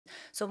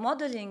So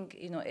modeling,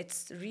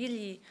 it's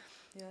really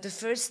the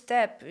first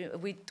step.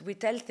 We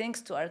tell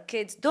things to our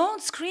kids,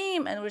 don't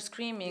scream, and we're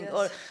screaming,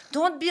 or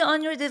don't be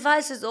on your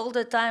devices all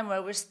the time,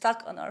 where we're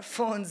stuck on our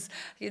phones.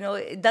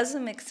 It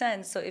doesn't make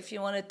sense. So if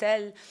you want to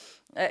tell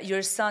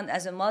your son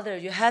as a mother,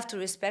 you have to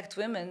respect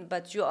women,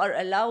 but you are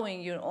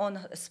allowing your own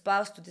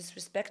spouse to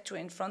disrespect you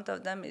in front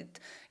of them,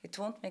 it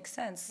won't make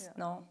sense.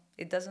 No,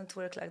 it doesn't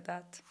work like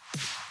that.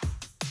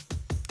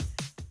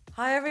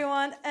 Hi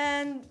everyone,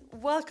 and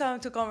welcome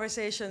to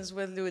Conversations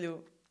with Loulou.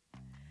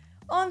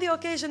 On the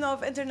occasion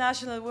of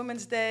International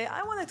Women's Day,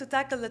 I wanted to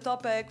tackle the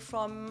topic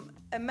from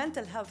a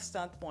mental health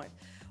standpoint.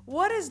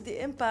 What is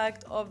the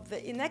impact of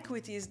the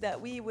inequities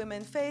that we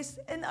women face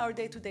in our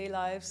day-to-day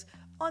lives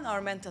on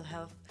our mental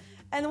health?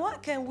 And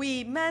what can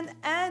we, men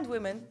and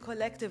women,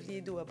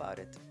 collectively do about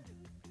it?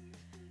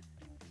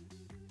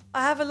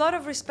 I have a lot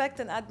of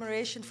respect and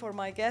admiration for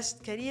my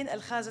guest, Carine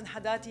el Khazen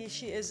Hadati.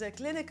 She is a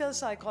clinical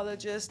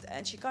psychologist,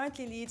 and she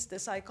currently leads the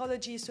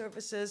psychology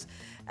services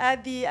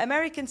at the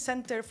American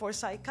Center for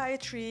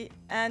Psychiatry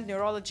and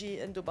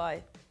Neurology in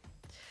Dubai.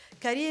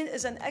 Carine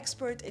is an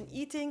expert in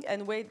eating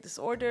and weight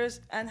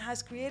disorders and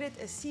has created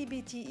a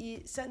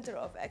CBT-E Center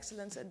of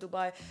Excellence in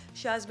Dubai.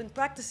 She has been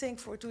practicing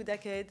for 2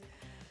 decades.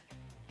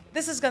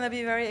 This is going to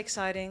be very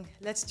exciting.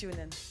 Let's tune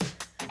in.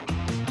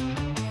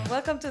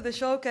 Welcome to the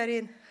show,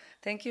 Carine.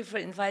 Thank you for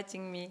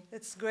inviting me.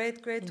 It's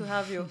great to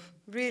have you,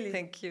 really.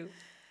 Thank you.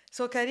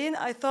 So, Carine,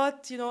 I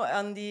thought,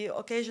 on the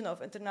occasion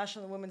of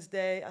International Women's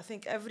Day, I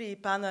think every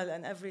panel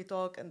and every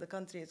talk in the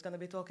country is going to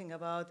be talking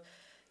about,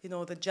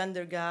 the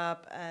gender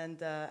gap and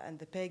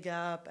the pay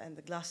gap and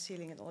the glass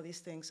ceiling and all these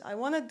things. I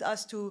wanted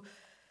us to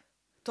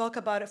talk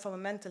about it from a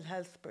mental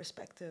health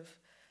perspective.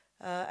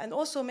 And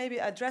also maybe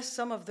address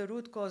some of the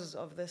root causes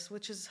of this,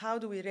 which is how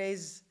do we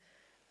raise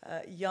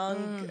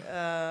young,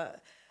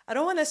 I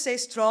don't want to say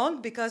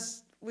strong,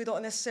 because we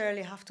don't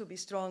necessarily have to be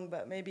strong,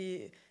 but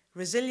maybe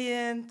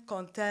resilient,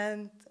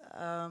 content.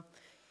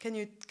 Can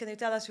you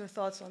tell us your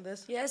thoughts on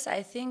this? Yes,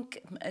 I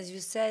think, as you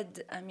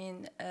said,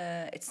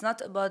 it's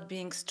not about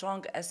being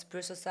strong as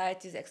per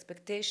society's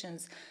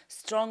expectations.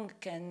 Strong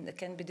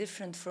can be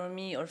different for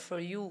me or for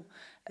you.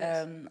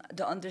 Yes.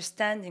 The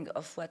understanding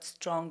of what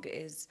strong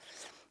is.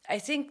 I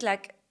think,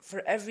 like,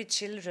 for every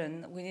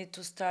children, we need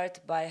to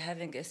start by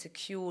having a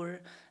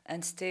secure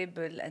and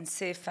stable and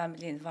safe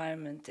family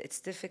environment.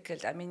 It's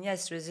difficult.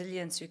 Yes,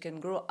 resilience, you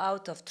can grow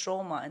out of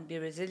trauma and be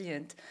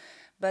resilient,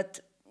 but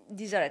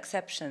these are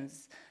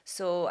exceptions.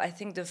 So I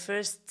think the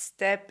first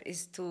step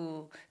is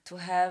to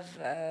have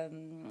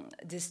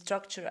this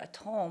structure at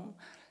home,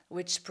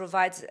 which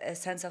provides a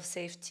sense of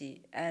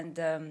safety. And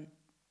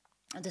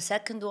the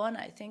second one,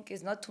 I think,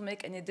 is not to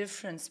make any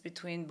difference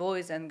between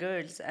boys and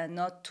girls, and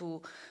not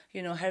to,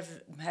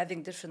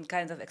 having different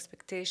kinds of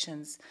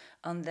expectations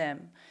on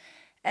them.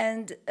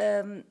 And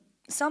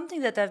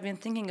something that I've been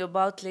thinking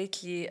about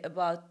lately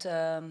about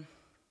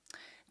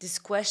this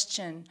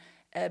question,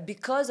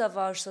 because of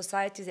our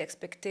society's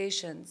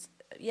expectations,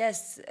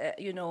 yes,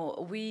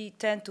 we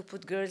tend to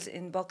put girls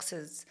in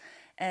boxes.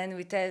 And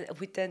we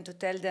tend to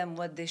tell them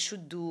what they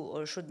should do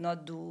or should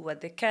not do,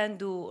 what they can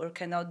do or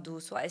cannot do.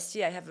 So I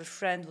have a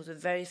friend who's a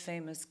very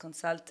famous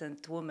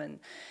consultant woman,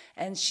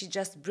 and she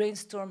just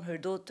brainstormed her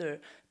daughter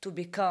to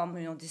become,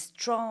 this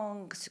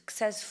strong,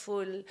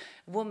 successful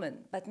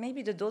woman. But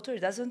maybe the daughter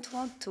doesn't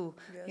want to,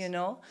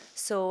 yes.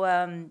 So,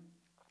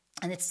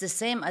 and it's the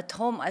same at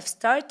home. I've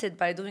started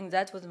by doing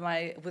that with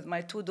my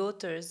 2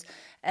 daughters.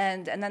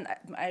 And then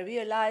I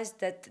realized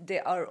that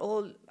they are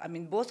all,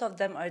 both of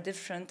them are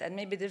different and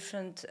maybe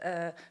different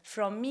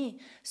from me.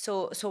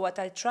 So what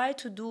I try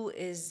to do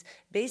is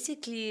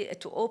basically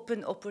to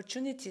open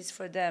opportunities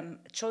for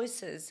them,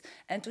 choices,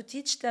 and to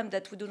teach them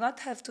that we do not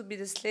have to be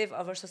the slave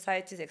of our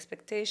society's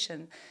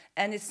expectation.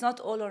 And it's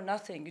not all or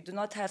nothing. You do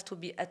not have to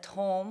be at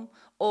home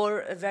or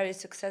a very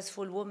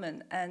successful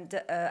woman. And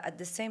at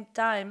the same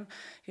time,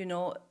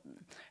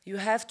 you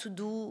have to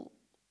do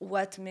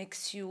what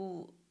makes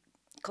you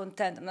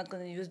content. I'm not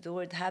going to use the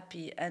word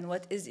happy, and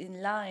what is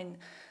in line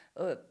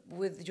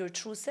with your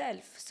true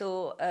self.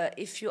 So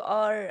if you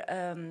are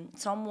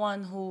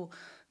someone who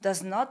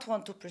does not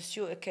want to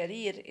pursue a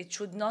career, it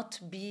should not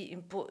be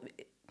imposed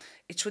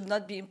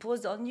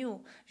on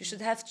you. You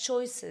should have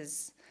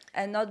choices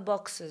and not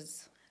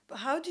boxes. But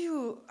how do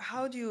you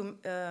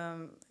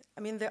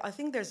I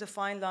think there's a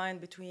fine line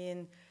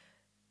between,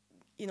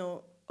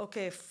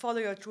 okay, follow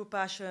your true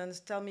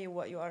passions, tell me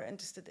what you are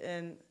interested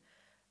in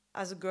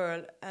as a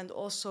girl, and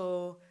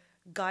also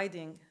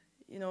guiding,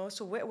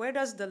 so where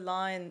does the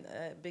line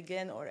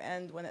begin or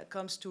end when it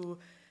comes to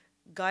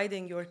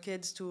guiding your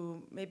kids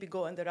to maybe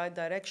go in the right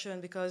direction?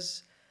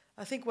 Because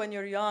I think when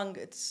you're young,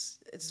 it's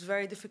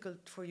very difficult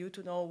for you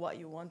to know what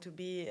you want to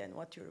be and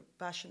what you're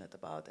passionate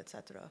about,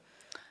 etc.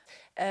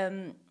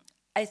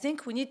 I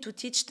think we need to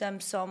teach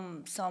them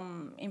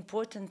some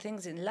important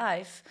things in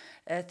life,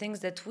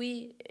 things that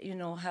we,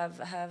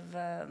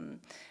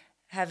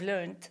 have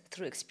learned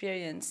through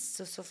experience.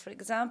 So for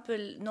example,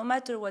 no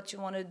matter what you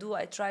want to do,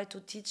 I try to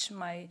teach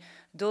my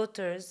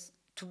daughters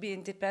to be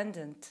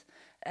independent.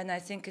 And I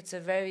think it's a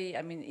very,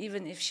 I mean,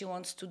 even if she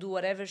wants to do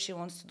whatever she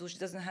wants to do, she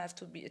doesn't have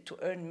to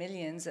earn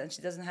millions, and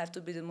she doesn't have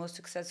to be the most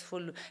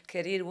successful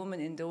career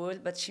woman in the world,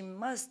 but she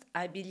must,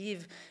 I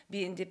believe,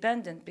 be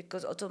independent,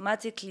 because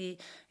automatically,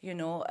 you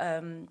know,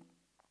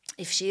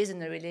 if she is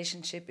in a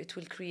relationship, it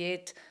will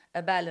create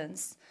a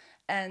balance.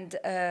 And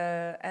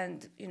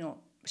you know,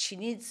 she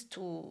needs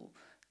to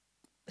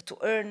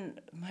earn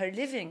her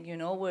living, you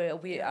know, where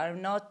we are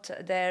not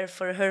there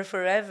for her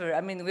forever.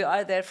 I mean, we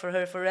are there for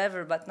her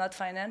forever, but not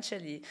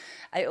financially.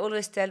 I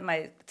always tell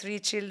my 3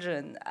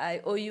 children,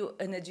 I owe you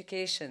an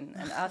education,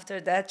 and after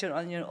that, you're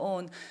on your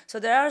own. So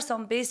there are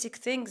some basic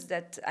things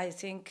that I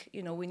think,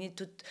 you know, we need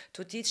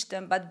to teach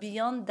them. But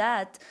beyond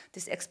that,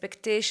 this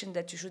expectation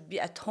that you should be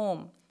at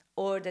home,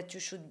 or that you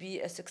should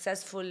be a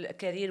successful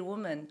career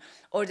woman,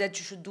 or that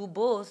you should do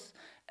both,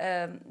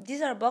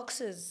 these are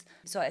boxes.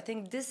 So I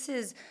think this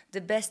is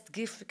the best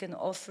gift we can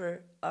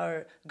offer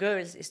our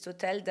girls, is to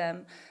tell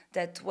them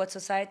that what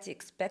society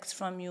expects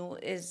from you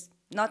is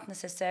not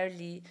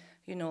necessarily,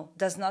 you know,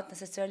 does not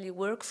necessarily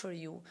work for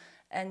you.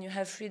 And you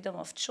have freedom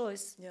of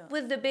choice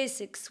with the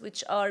basics,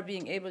 which are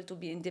being able to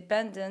be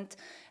independent.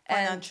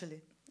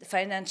 Financially.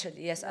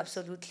 Financially, yes,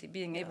 absolutely.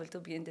 Being able to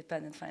be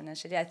independent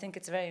financially. I think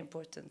it's very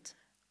important.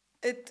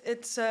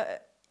 It's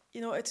you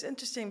know, it's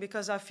interesting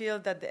because I feel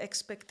that the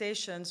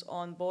expectations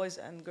on boys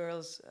and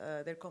girls,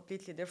 they're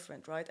completely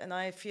different, right? And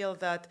I feel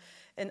that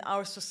in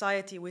our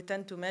society, we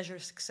tend to measure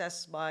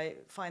success by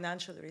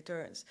financial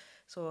returns.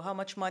 So how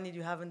much money do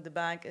you have in the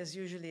bank is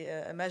usually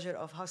a measure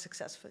of how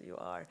successful you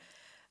are.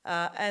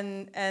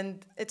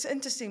 And it's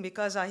interesting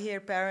because I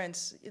hear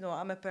parents, you know,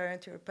 I'm a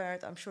parent, you're a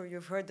parent, I'm sure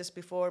you've heard this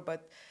before,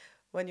 but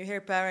when you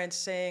hear parents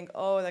saying,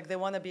 oh, like they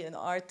want to be an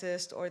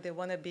artist, or they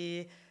want to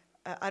be,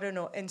 I don't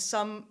know, in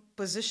some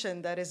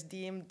position that is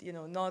deemed, you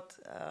know, not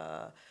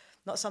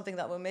something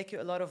that will make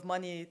you a lot of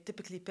money.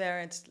 Typically,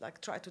 parents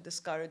like try to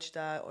discourage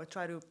that or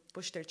try to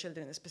push their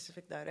children in a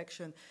specific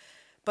direction.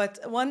 But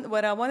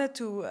what I wanted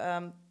to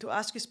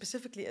ask you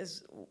specifically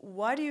is,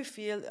 why do you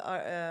feel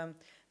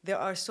there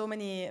are so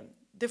many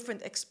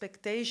different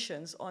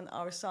expectations on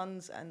our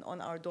sons and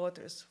on our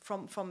daughters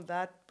from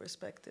that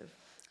perspective?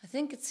 I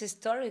think it's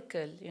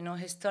historical. You know,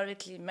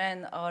 historically,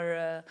 men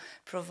are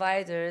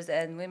providers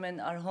and women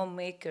are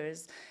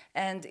homemakers.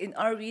 And in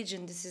our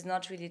region, this is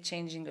not really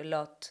changing a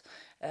lot.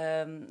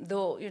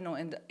 Though, you know,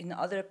 in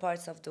other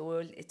parts of the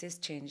world, it is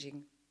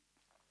changing.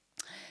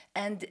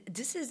 And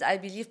this is, I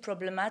believe,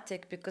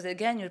 problematic because,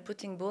 again, you're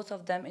putting both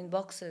of them in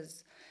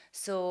boxes.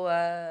 So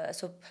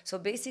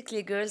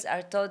basically, girls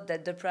are taught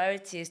that the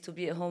priority is to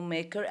be a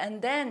homemaker,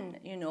 and then,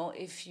 you know,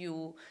 if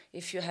you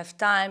have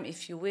time,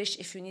 if you wish,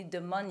 if you need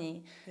the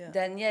money,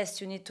 then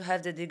yes, you need to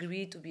have the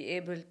degree to be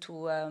able to.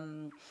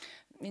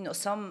 You know,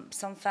 some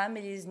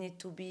families need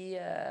to be.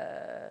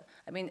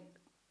 I mean,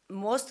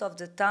 most of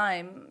the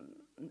time.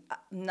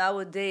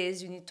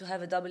 Nowadays, you need to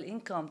have a double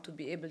income to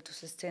be able to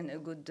sustain a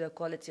good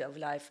quality of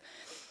life.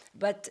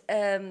 But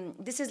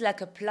this is like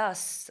a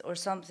plus or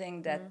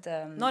something that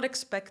not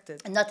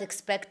expected. Not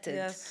expected,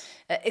 yes.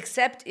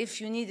 Except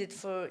if you need it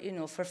for, you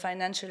know, for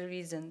financial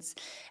reasons.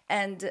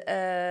 And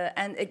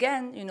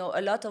again, you know,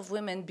 a lot of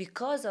women,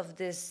 because of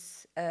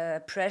this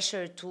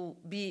pressure to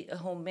be a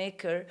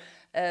homemaker,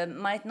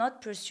 might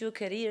not pursue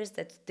careers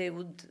that they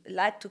would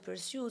like to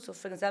pursue. So,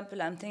 for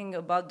example, I'm thinking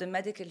about the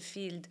medical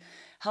field.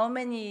 How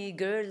many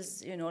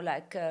girls, you know,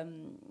 like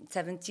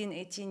 17,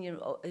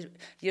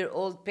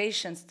 18-year-old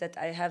patients that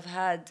I have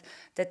had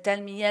that tell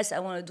me, yes, I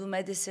want to do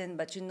medicine,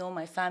 but, you know,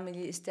 my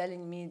family is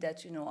telling me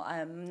that, you know,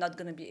 I'm not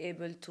going to be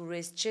able to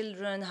raise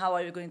children. How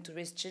are you going to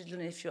raise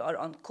children if you are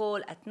on call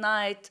at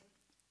night?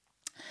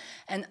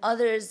 And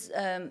others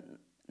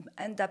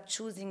end up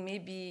choosing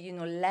maybe, you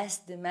know, less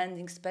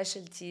demanding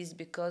specialties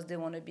because they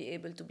want to be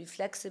able to be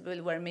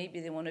flexible, where maybe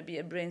they want to be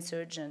a brain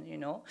surgeon, you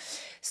know.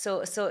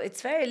 So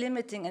it's very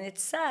limiting, and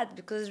it's sad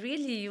because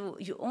really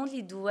you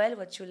only do well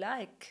what you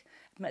like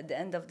at the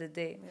end of the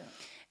day. Yeah.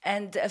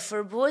 And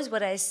for boys,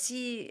 what I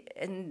see,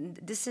 and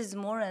this is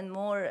more and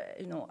more,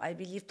 you know, I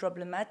believe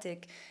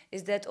problematic,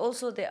 is that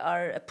also they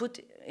are put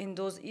in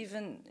those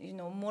even, you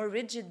know, more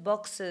rigid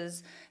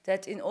boxes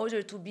that in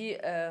order to be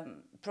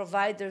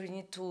provider, you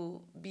need to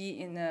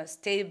be in a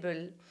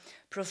stable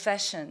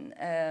profession.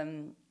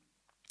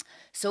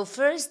 So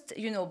first,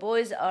 you know,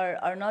 boys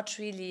are not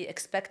really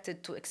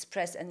expected to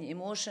express any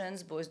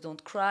emotions. Boys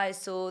don't cry,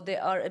 so they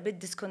are a bit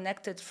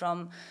disconnected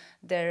from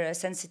their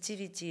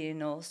sensitivity, you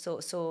know,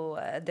 so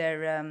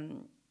their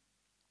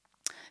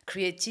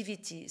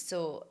creativity.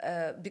 So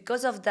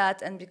because of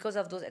that, and because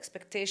of those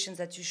expectations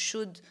that you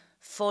should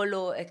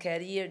follow a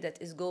career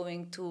that is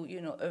going to, you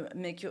know,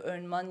 make you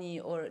earn money,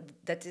 or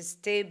that is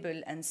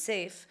stable and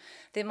safe,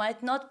 they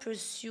might not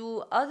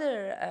pursue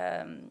other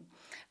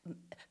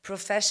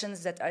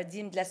professions that are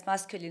deemed less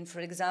masculine. For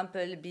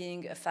example,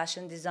 being a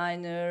fashion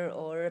designer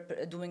or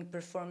doing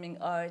performing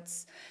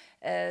arts.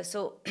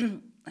 So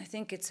I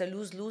think it's a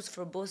lose-lose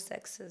for both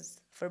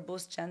sexes, for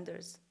both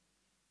genders.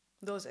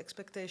 Those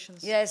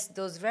expectations. Yes,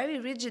 those very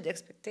rigid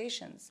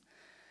expectations.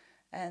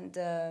 And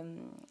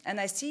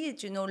I see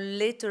it,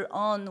 later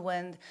on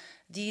when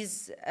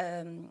these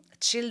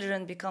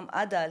children become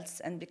adults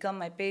and become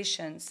my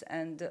patients,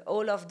 and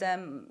all of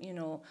them,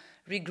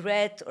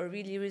 regret or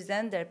really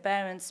resent their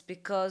parents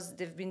because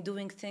they've been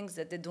doing things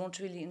that they don't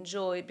really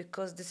enjoy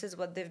because this is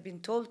what they've been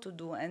told to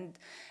do, and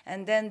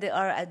then they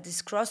are at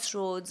this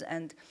crossroads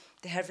and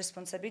they have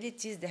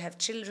responsibilities, they have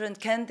children.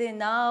 Can they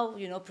now,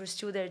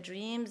 pursue their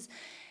dreams?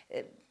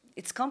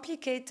 It's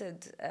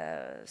complicated.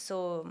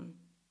 So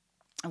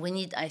we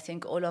need, I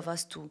think, all of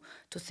us to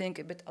think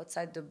a bit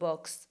outside the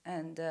box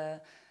and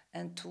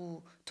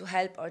to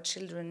help our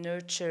children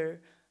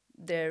nurture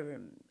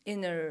their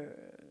inner,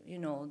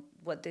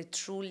 what they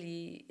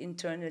truly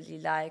internally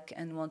like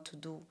and want to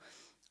do,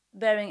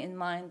 bearing in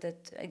mind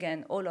that,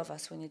 again, all of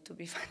us, we need to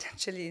be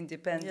financially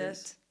independent.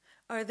 Yes.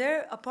 Are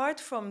there, apart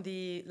from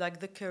the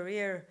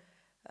career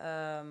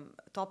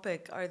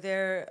topic,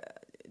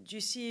 do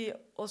you see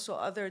also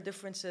other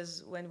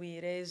differences when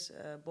we raise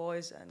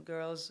boys and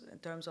girls in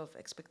terms of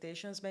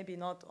expectations? Maybe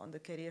not on the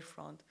career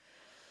front.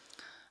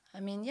 I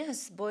mean,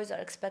 yes, boys are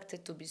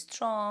expected to be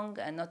strong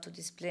and not to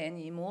display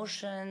any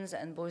emotions,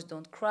 and boys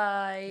don't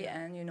cry,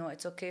 and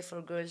it's okay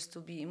for girls to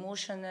be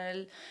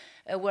emotional.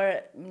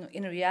 Where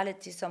in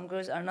reality, some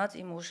girls are not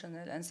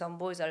emotional, and some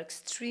boys are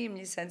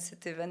extremely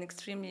sensitive and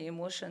extremely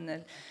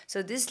emotional.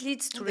 So this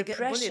leads to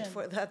repression. They get bullied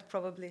for that,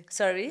 probably.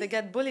 Sorry? They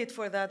get bullied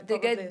for that,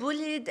 probably. They get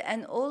bullied,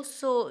 and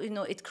also,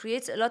 it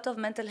creates a lot of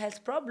mental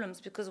health problems,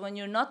 because when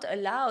you're not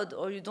allowed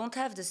or you don't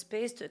have the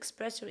space to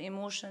express your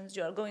emotions,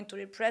 you are going to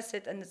repress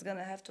it, and it's going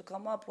to have to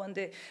come up one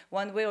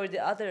way or the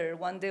other.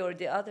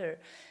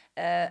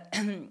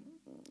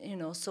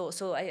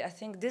 So I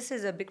think this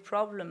is a big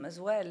problem as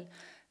well.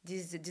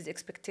 These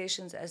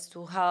expectations as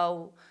to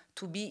how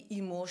to be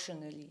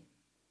emotionally.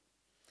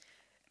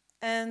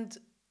 And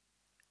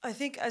I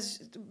think, as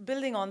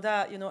building on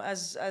that,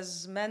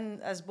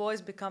 as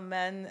boys become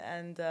men,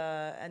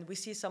 and we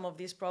see some of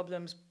these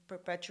problems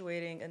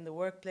perpetuating in the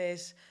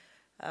workplace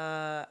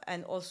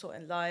and also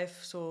in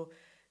life. So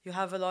you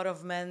have a lot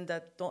of men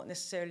that don't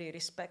necessarily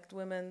respect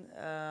women.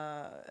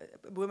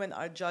 Women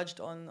are judged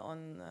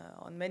on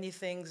many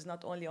things,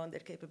 not only on their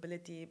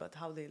capability, but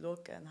how they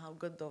look and how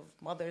good of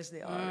mothers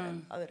they are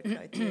and other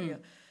criteria.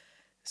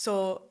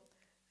 So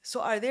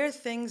are there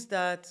things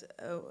that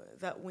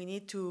we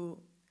need to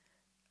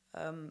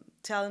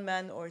tell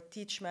men or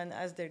teach men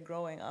as they're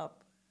growing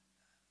up?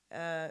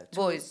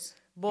 Boys,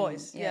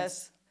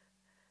 yes.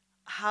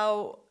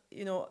 How,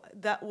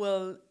 that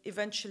will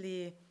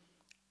eventually,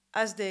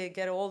 as they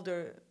get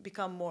older,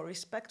 become more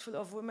respectful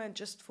of women,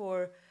 just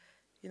for,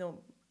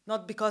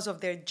 not because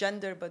of their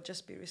gender, but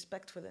just be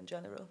respectful in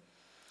general.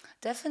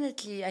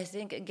 Definitely, I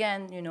think,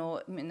 again,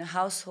 in a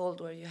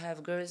household where you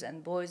have girls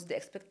and boys, the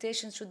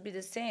expectations should be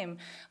the same,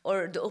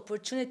 or the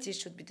opportunities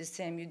should be the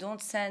same. You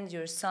don't send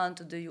your son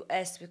to the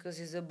US because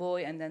he's a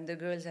boy, and then the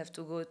girls have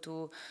to go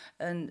to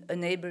a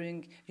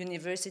neighboring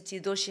university,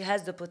 though she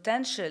has the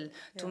potential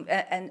to,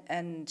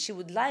 and she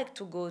would like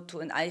to go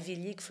to an Ivy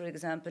League, for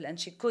example, and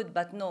she could,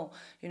 but no,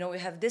 we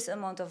have this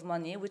amount of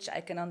money, which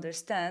I can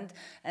understand,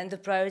 and the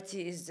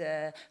priority is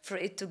for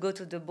it to go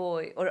to the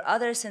boy. Or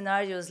other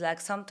scenarios, like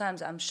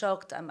sometimes I'm shocked,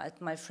 I'm at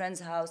my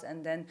friend's house,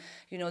 and then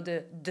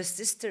the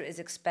sister is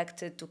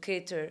expected to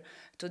cater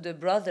to the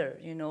brother,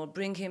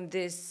 bring him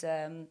this,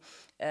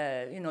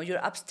 you're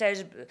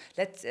upstairs,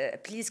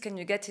 please, can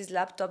you get his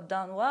laptop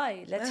down?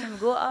 Why? Let him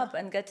go up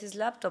and get his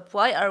laptop.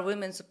 Why are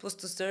women supposed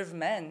to serve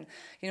men?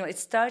 It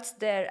starts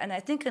there. And I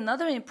think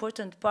another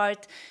important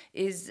part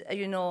is,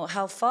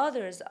 how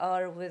fathers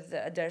are with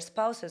their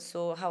spouses.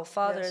 So how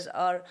fathers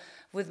are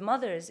with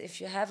mothers. If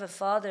you have a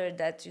father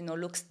that,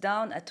 looks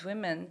down at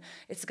women,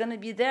 it's going to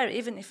be there,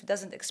 even if he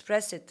doesn't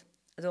express it,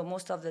 though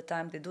most of the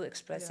time they do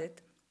express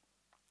it.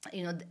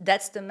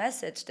 That's the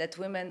message, that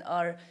women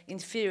are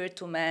inferior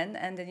to men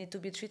and they need to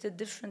be treated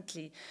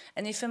differently.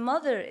 And if a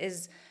mother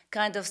is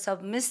kind of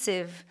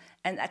submissive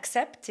and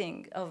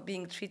accepting of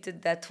being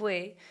treated that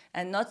way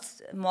and not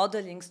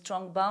modeling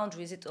strong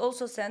boundaries, it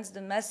also sends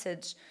the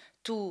message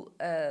to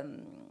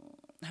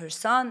her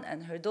son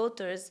and her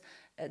daughters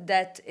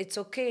that it's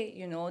okay,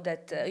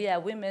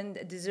 that women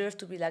deserve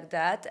to be like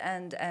that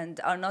and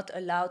are not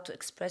allowed to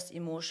express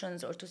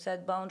emotions or to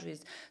set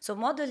boundaries. So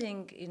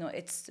modeling,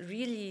 it's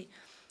really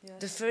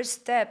the first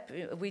step.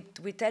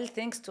 We tell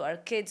things to our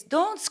kids: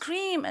 don't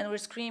scream, and we're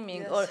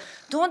screaming, or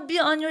don't be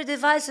on your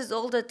devices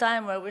all the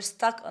time, where we're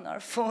stuck on our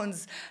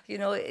phones.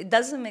 It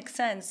doesn't make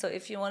sense. So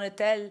if you want to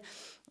tell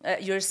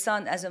your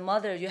son as a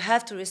mother, you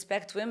have to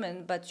respect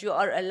women, but you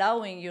are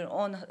allowing your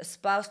own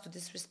spouse to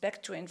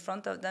disrespect you in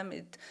front of them,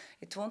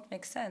 it won't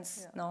make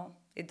sense. No,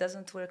 it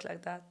doesn't work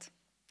like that.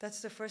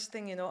 That's the first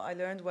thing, I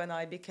learned when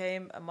I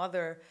became a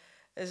mother,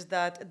 is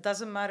that it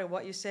doesn't matter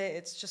what you say,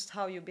 it's just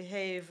how you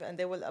behave, and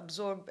they will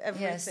absorb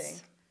everything.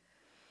 Yes.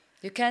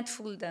 You can't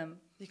fool them.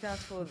 You can't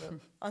fool them,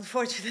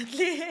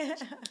 unfortunately.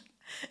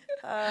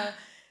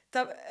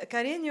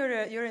 Carine,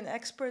 you're an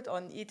expert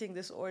on eating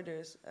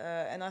disorders,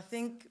 and I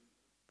think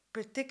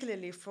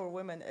particularly for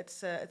women,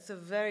 it's a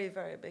very,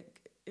 very big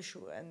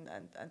issue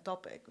and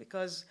topic,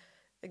 because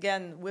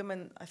again,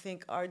 women, I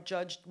think, are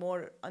judged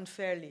more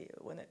unfairly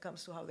when it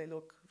comes to how they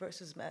look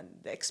versus men.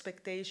 The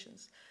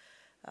expectations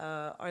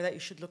are that you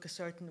should look a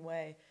certain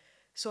way.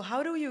 So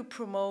how do you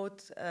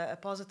promote a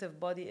positive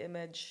body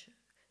image,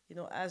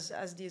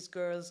 as these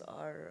girls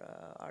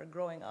are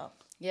growing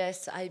up?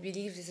 Yes, I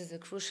believe this is a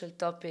crucial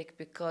topic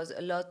because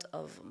a lot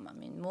of,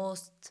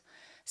 most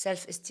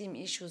self-esteem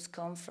issues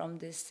come from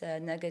this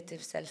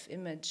negative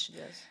self-image.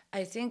 Yes.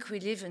 I think we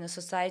live in a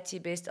society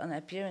based on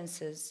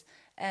appearances,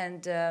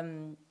 and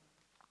in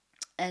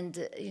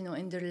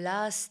the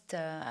last,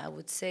 I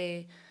would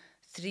say,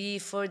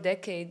 3-4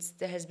 decades,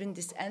 there has been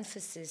this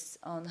emphasis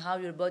on how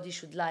your body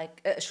should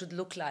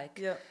look like,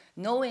 Yeah.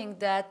 knowing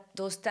that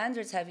those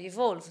standards have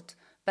evolved,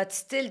 but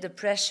still the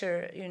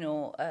pressure,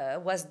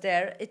 was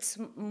there. It's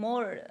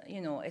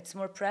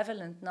more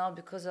prevalent now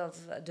because of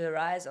the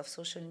rise of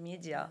social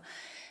media.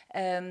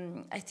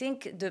 I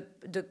think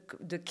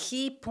the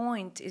key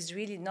point is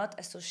really not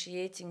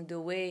associating the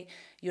way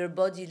your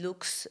body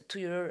looks to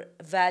your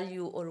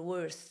value or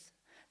worth.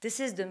 This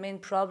is the main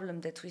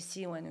problem that we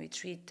see when we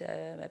treat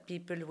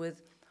people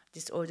with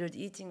disordered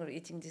eating or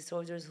eating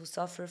disorders who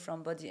suffer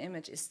from body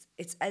image.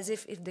 It's as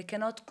if they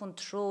cannot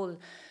control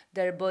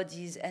their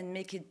bodies and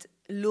make it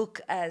look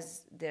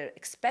as they're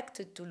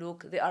expected to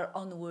look, they are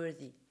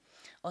unworthy.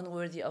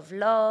 Unworthy of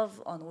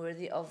love,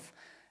 unworthy of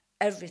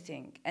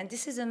everything. And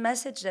this is a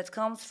message that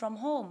comes from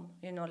home,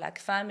 like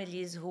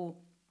families who,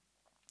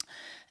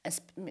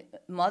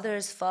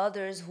 mothers,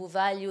 fathers who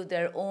value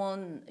their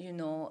own,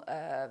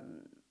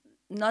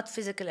 not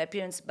physical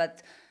appearance,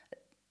 but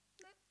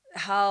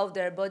how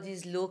their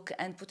bodies look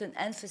and put an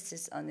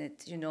emphasis on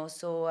it,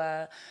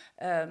 So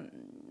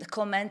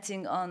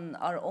commenting on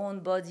our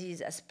own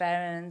bodies as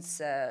parents,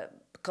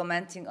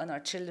 commenting on our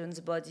children's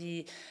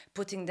body,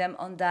 putting them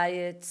on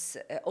diets,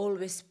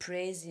 always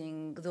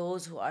praising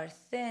those who are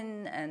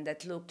thin and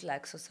that look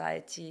like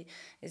society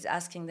is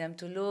asking them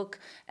to look,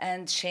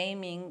 and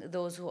shaming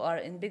those who are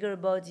in bigger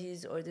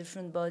bodies or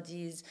different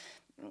bodies.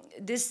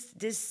 This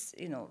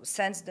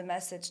sends the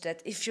message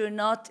that if you're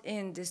not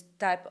in this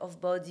type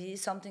of body,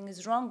 something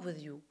is wrong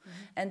with you.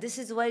 Mm-hmm. And this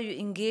is why you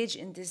engage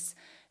in this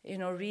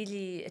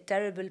really a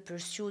terrible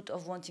pursuit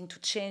of wanting to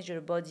change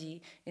your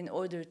body in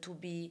order to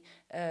be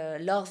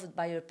loved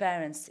by your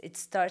parents. It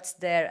starts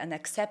there and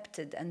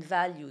accepted and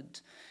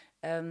valued.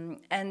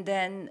 And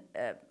then,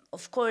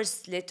 of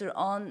course, later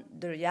on,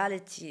 the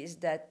reality is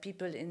that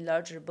people in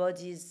larger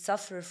bodies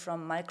suffer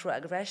from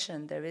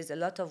microaggression. There is a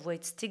lot of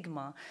weight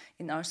stigma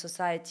in our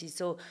society.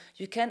 So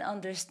you can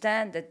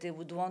understand that they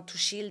would want to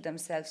shield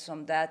themselves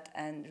from that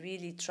and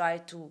really try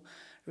to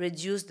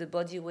reduce the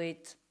body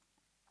weight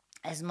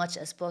as much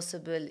as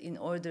possible in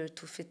order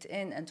to fit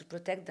in and to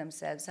protect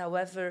themselves.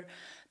 However,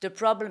 the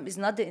problem is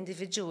not the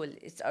individual,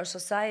 it's our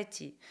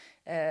society.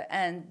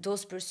 And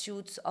those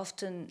pursuits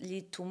often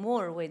lead to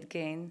more weight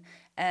gain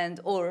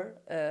or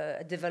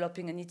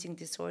developing an eating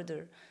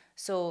disorder.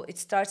 So it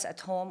starts at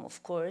home,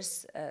 of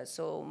course.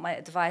 So my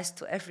advice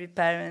to every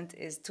parent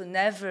is to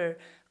never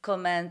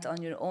comment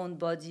on your own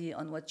body,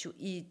 on what you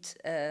eat,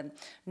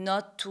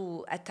 not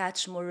to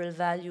attach moral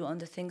value on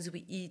the things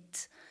we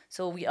eat.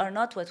 So we are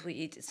not what we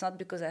eat. It's not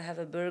because I have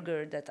a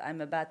burger that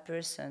I'm a bad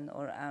person,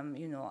 or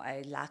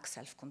I lack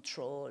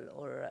self-control,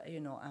 or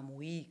I'm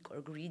weak or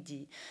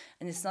greedy.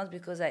 And it's not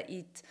because I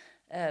eat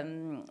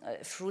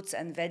fruits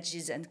and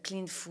veggies and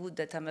clean food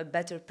that I'm a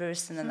better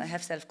person and I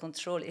have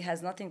self-control. It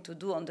has nothing to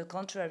do. On the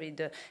contrary,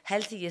 the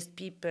healthiest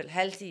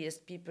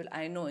people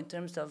I know in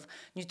terms of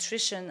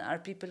nutrition are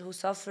people who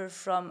suffer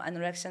from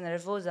anorexia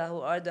nervosa,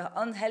 who are the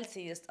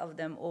unhealthiest of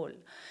them all.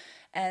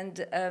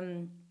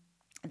 And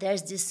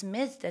there's this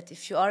myth that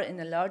if you are in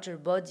a larger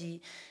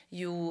body,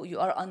 you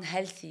are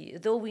unhealthy.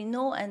 Though we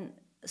know, and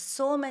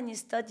so many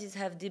studies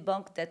have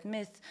debunked that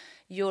myth,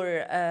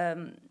 your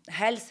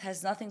health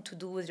has nothing to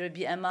do with your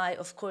BMI.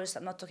 Of course,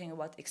 I'm not talking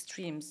about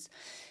extremes.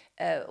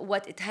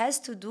 What it has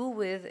to do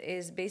with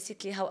is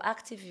basically how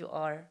active you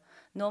are,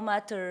 no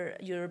matter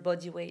your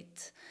body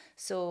weight.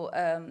 So,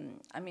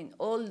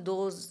 all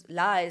those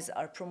lies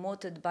are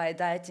promoted by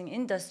dieting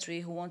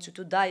industry who wants you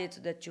to diet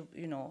so that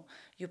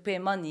you pay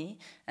money.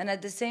 And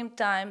at the same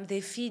time,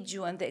 they feed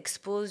you and they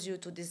expose you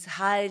to this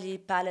highly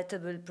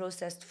palatable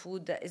processed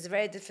food that is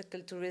very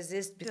difficult to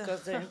resist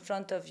because they're in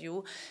front of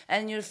you.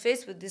 And you're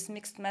faced with this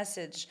mixed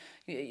message.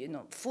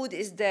 Food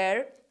is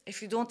there.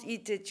 If you don't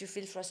eat it, you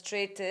feel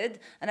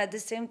frustrated. And at the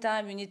same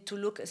time, you need to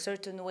look a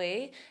certain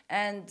way.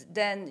 And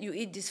then you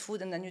eat this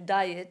food and then you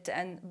diet.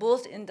 And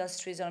both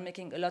industries are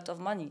making a lot of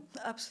money.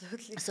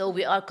 Absolutely. So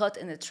we are caught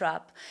in a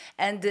trap.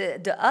 And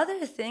the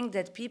other thing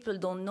that people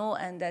don't know,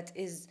 and that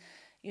is,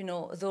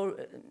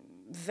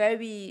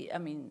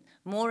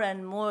 more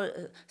and more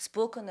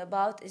spoken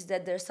about, is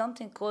that there's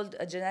something called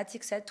a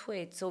genetic set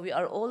weight. So we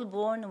are all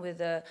born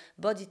with a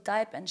body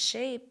type and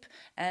shape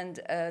and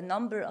a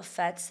number of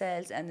fat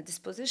cells and the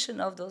disposition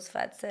of those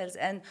fat cells,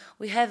 and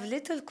we have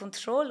little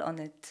control on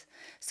it.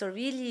 So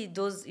really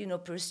those,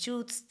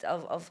 pursuits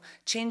of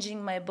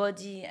changing my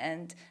body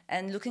and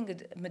looking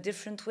at a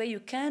different way, you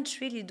can't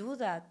really do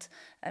that.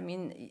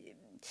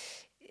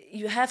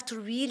 you have to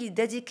really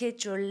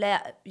dedicate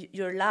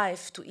your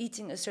life to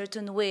eating a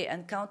certain way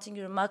and counting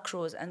your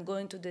macros and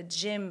going to the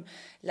gym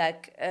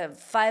like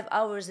 5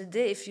 hours a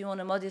day if you want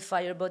to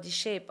modify your body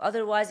shape.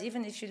 Otherwise,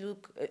 even if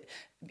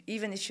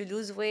you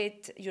lose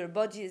weight, your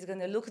body is going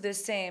to look the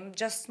same,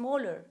 just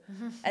smaller.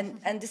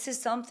 And this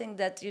is something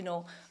that, you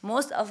know,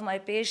 most of my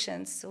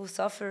patients who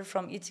suffer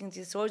from eating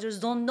disorders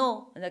don't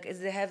know. Like,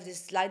 they have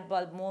this light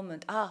bulb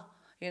moment.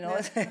 You know.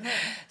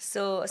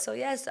 So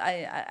yes,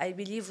 I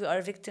believe we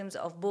are victims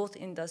of both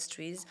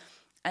industries,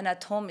 and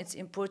at home it's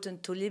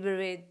important to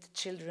liberate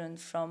children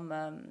from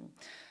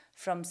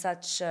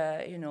such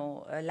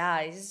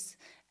lies,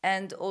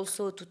 and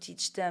also to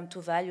teach them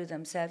to value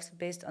themselves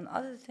based on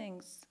other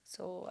things.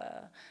 So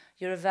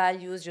your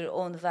values, your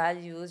own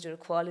values, your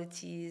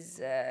qualities,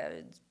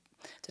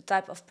 the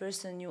type of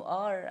person you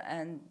are,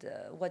 and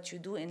what you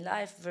do in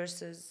life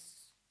versus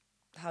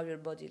how your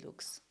body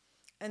looks.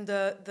 And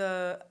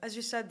as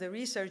you said, the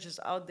research is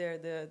out there,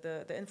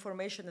 the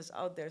information is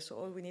out there. So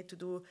all we need to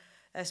do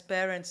as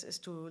parents is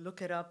to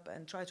look it up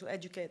and try to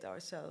educate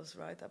ourselves,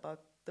 right,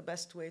 about the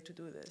best way to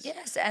do this.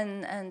 Yes,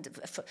 and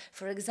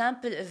for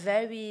example, a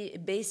very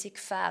basic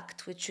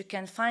fact which you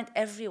can find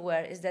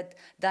everywhere is that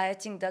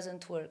dieting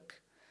doesn't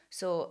work.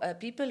 So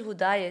people who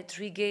diet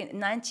regain,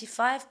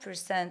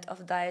 95%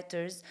 of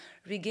dieters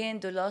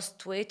regain the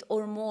lost weight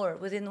or more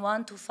within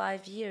 1 to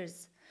 5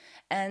 years.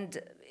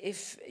 And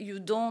if you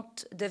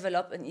don't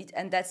develop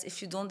that's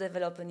if you don't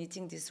develop an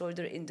eating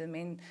disorder in the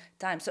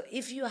meantime. So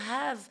if you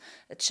have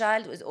a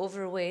child with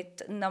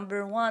overweight,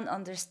 number one,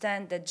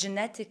 understand that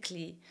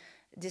genetically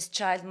this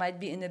child might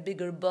be in a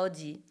bigger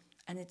body,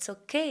 and it's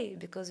okay,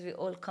 because we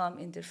all come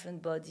in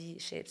different body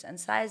shapes and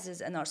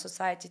sizes, and our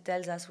society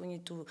tells us we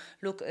need to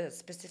look a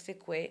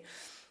specific way.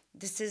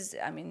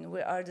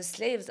 We are the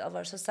slaves of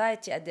our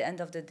society at the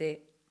end of the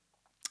day.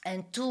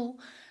 And two,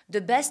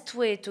 the best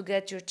way to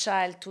get your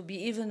child to be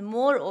even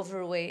more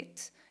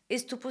overweight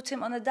is to put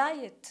him on a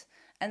diet.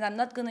 And I'm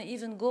not going to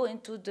even go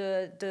into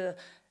the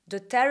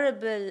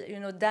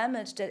terrible,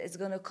 damage that it's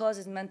going to cause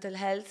his mental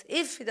health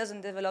if he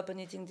doesn't develop an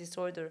eating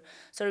disorder.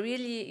 So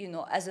really,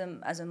 as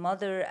a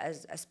mother,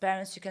 as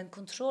parents, you can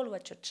control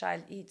what your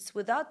child eats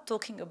without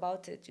talking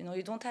about it.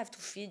 You don't have to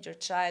feed your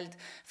child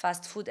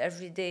fast food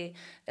every day.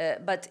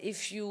 But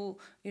if you,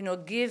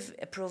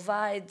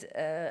 provide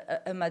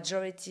a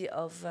majority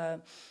of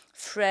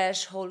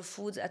fresh, whole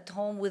foods at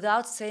home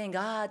without saying,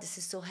 this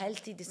is so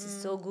healthy, this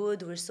is so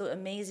good, we're so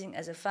amazing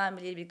as a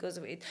family because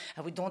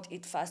we don't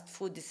eat fast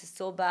food, this is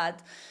so bad.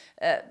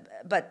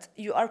 But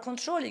you are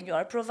controlling, you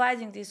are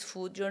providing this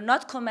food, you're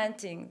not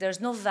commenting, there's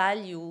no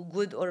value,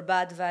 good or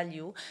bad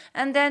value.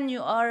 And then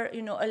you are,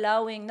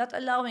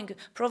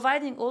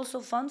 providing also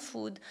fun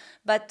food,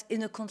 but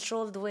in a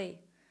controlled way.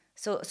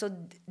 So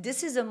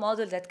this is a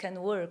model that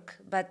can work,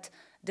 but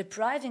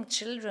depriving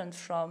children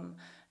from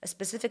a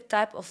specific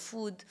type of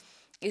food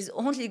is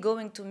only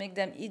going to make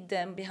them eat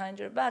them behind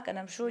your back, and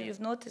I'm sure you've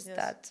noticed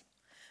that.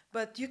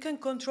 But you can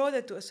control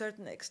it to a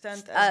certain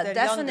extent as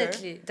they're younger.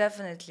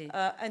 Definitely.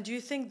 And do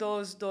you think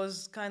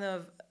those kind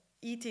of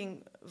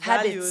eating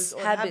values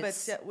or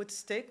habits would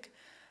stick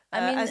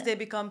as they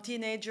become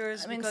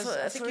teenagers? Because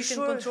I think you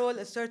can control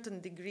a certain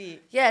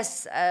degree.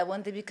 Yes,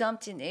 when they become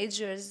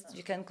teenagers,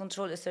 you can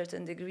control a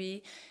certain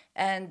degree,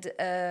 and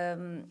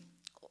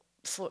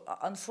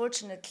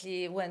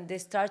unfortunately, when they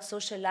start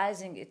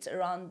socializing, it's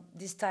around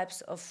these types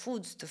of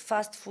foods, the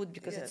fast food,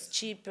 because it's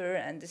cheaper,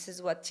 and this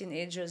is what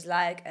teenagers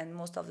like, and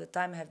most of the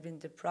time have been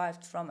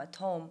deprived from at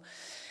home.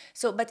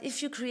 So, but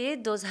if you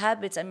create those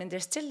habits, they're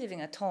still living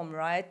at home,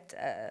 right?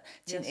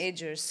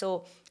 Teenagers. Yes.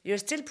 So you're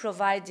still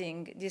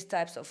providing these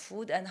types of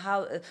food, and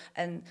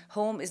and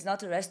home is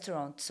not a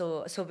restaurant.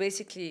 So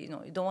basically,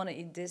 you don't want to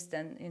eat this,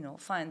 then,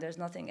 fine, there's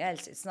nothing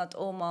else. It's not,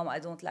 oh, mom, I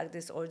don't like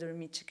this, order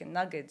me chicken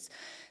nuggets.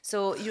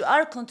 So you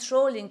are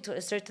controlling to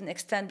a certain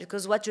extent,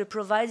 because what you're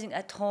providing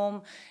at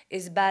home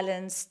is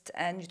balanced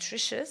and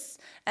nutritious.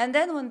 And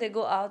then when they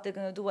go out, they're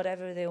going to do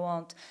whatever they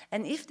want.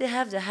 And if they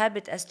have the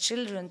habit as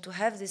children to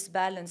have this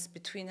balance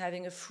between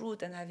having a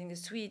fruit and having a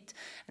sweet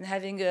and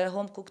having a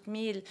home-cooked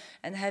meal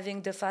and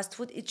having the fast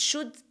food, it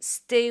should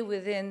stay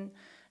within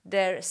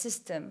their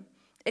system,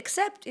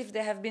 except if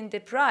they have been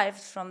deprived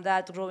from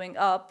that growing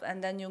up,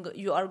 and then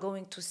you are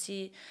going to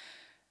see,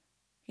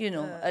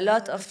 a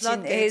lot of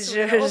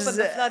teenagers. Open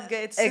the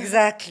floodgates.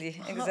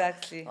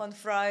 Exactly. On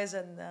fries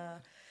and.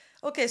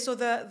 Okay, so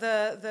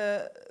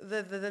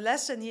the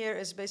lesson here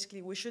is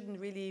basically we shouldn't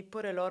really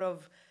put a lot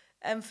of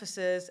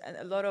emphasis and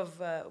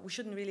we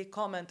shouldn't really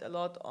comment a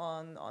lot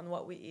on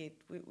what we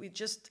eat. We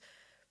just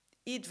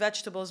eat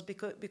vegetables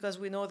because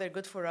we know they're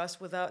good for us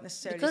without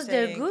necessarily because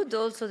they're good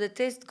also. They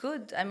taste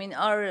good.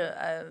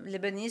 Our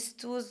Lebanese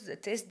stews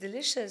taste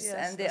delicious,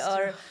 and they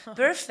are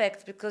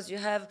perfect because you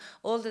have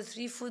all the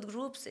 3 food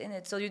groups in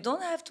it. So you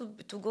don't have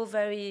to go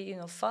very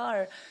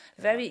far.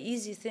 Very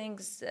easy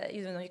things.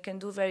 You can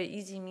do very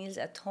easy meals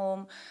at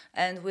home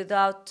and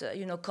without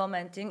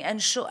commenting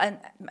and show and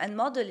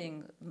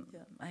modeling.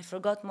 Yeah. I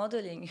forgot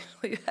modeling.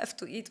 You have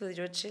to eat with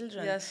your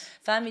children. Yes.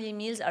 Family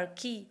meals are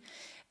key.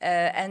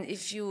 And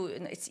if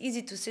it's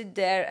easy to sit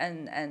there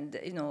and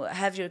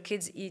have your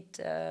kids eat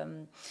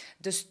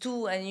the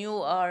stew, and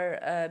you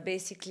are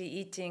basically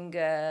eating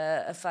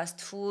a fast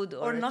food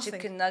or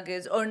chicken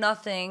nuggets or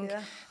nothing,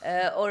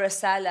 or a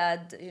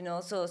salad.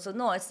 So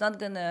no, it's not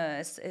gonna.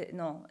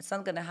 It's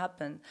not gonna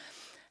happen.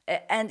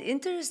 And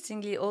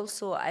interestingly,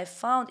 also, I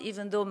found,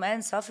 even though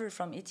men suffer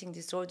from eating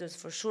disorders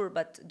for sure,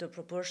 but the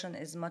proportion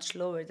is much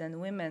lower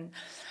than women,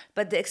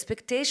 but the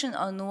expectation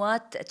on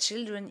what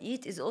children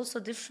eat is also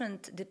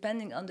different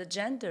depending on the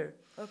gender.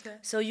 Okay.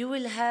 So you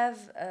will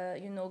have,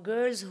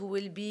 girls who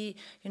will be,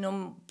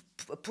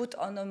 put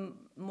on a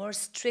more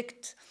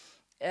strict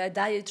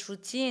diet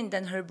routine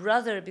than her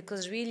brother,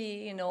 because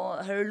really,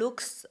 her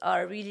looks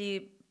are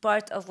really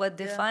part of what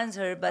defines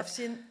her. But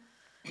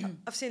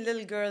I've seen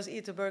little girls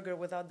eat a burger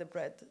without the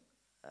bread,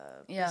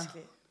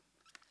 basically.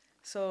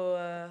 So,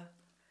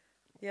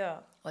 yeah.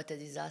 What a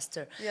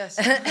disaster. Yes.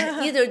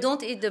 Either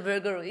don't eat the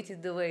burger or eat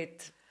it the way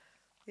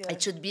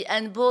it should be.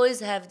 And boys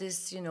have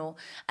this,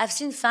 I've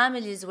seen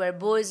families where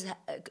boys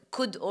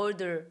could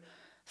order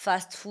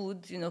fast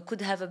food,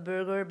 could have a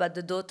burger, but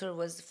the daughter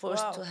was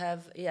forced to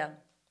have,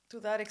 to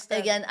that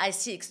extent. Again, I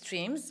see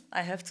extremes,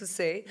 I have to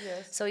say.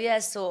 Yes.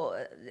 So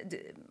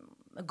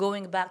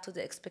going back to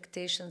the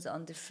expectations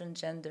on different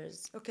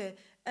genders. Okay,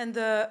 and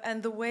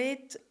the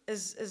weight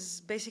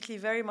is basically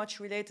very much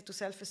related to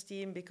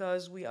self-esteem,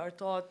 because we are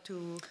taught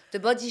to the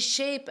body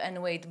shape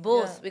and weight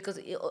both, because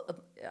it's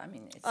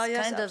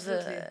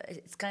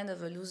kind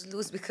of a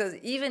lose-lose, because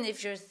even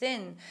if you're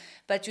thin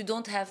but you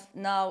don't have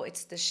now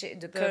it's the shape,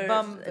 the curve,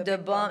 the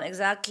bum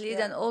exactly,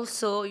 then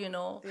also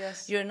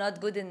you're not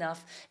good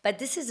enough. But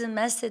this is a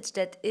message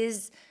that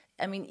is,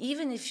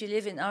 even if you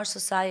live in our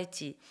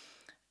society,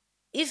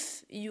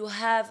 if you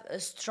have a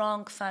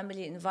strong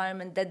family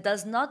environment that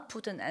does not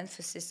put an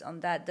emphasis on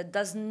that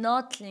does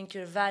not link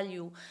your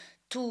value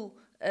to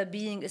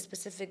being a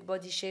specific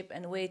body shape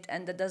and weight,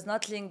 and that does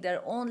not link their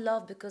own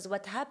love, because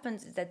what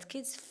happens is that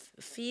kids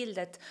feel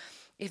that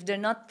if they're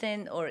not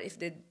thin, or if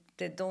they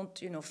don't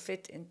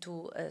fit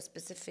into a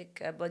specific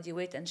body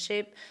weight and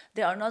shape,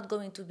 they are not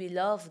going to be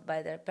loved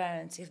by their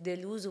parents. If they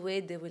lose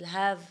weight, they will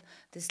have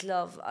this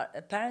love.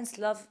 A parent's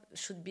love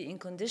should be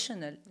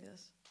unconditional.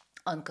 Yes.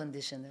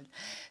 Unconditional.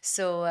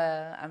 So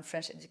I'm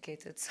French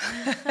educated. So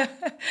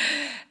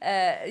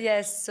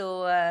yes.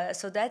 So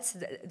that's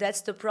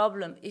the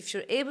problem. If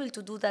you're able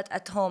to do that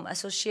at home,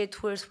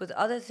 associate worth with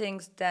other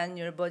things than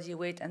your body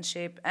weight and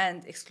shape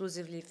and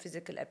exclusively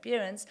physical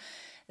appearance,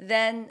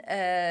 then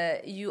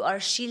you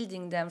are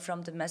shielding them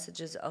from the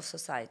messages of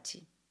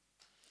society,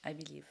 I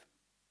believe,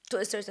 to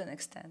a certain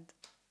extent.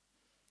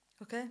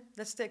 Okay,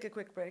 let's take a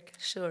quick break.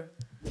 Sure.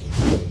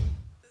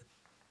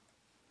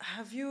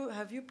 Have you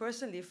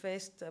personally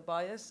faced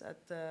bias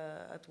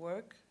at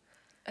work?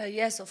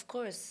 Yes, of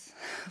course,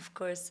 of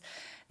course.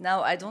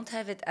 Now I don't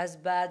have it as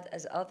bad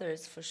as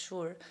others for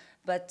sure,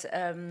 but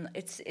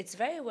it's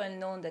very well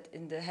known that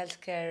in the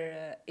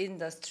healthcare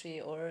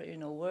industry or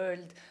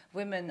world,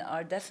 women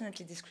are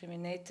definitely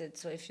discriminated.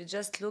 So if you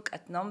just look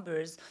at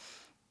numbers,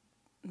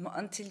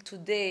 until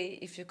today,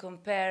 if you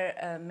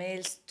compare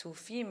males to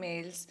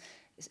females,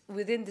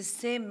 within the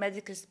same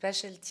medical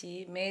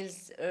specialty,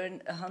 males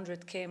earn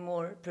 100K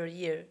more per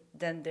year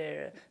than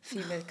their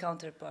female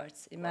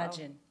counterparts.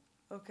 Imagine.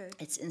 Wow. Okay.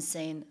 It's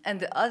insane. And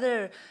the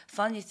other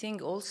funny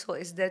thing also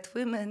is that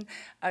women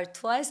are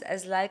twice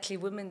as likely,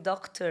 women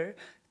doctor,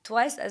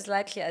 twice as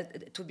likely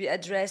to be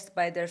addressed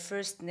by their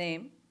first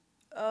name.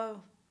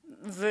 Oh.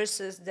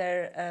 Versus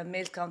their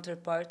male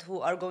counterpart, who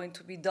are going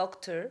to be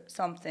doctor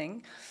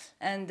something.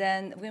 And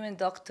then women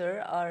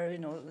doctor are,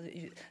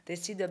 they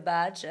see the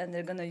badge and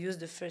they're going to use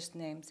the first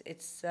names.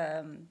 It's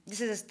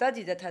this is a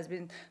study that has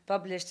been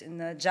published in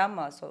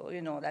JAMA, so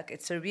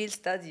it's a real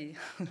study.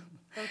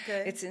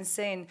 Okay. It's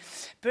insane.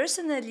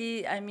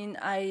 Personally, I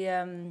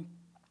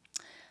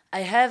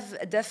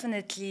have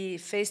definitely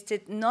faced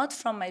it, not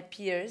from my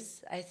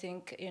peers. I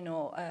think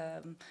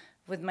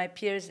with my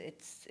peers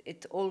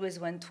it always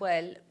went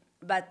well,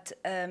 but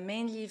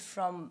mainly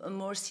from a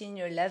more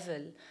senior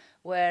level,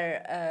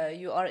 where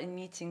you are in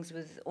meetings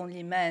with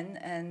only men,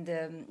 and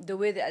the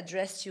way they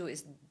address you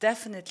is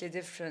definitely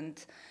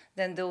different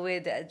than the way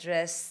they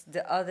address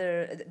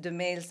the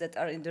males that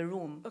are in the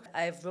room. Okay.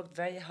 I've worked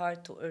very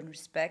hard to earn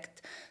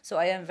respect, so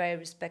I am very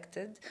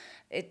respected.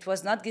 It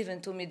was not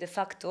given to me de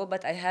facto,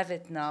 but I have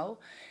it now.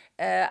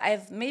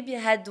 I've maybe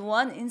had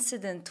one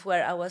incident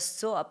where I was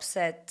so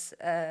upset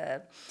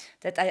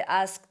that I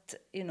asked,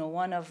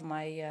 one of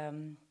my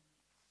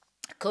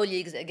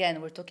colleagues,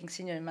 again, we're talking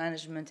senior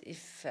management,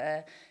 if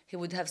he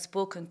would have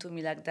spoken to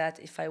me like that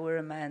if I were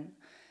a man.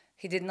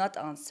 He did not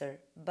answer,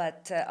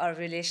 but our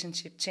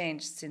relationship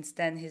changed since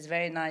then. He's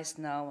very nice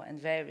now and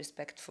very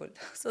respectful.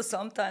 So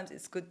sometimes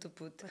it's good to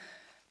put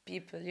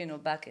people,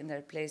 back in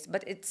their place.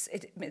 But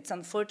it's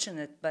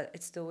unfortunate, but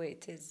it's the way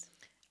it is.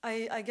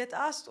 I get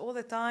asked all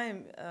the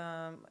time,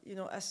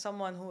 as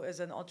someone who is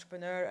an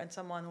entrepreneur and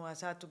someone who has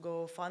had to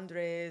go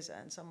fundraise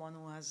and someone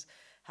who has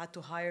had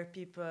to hire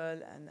people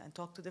and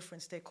talk to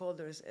different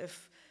stakeholders,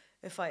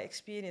 if I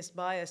experience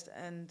bias.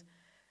 And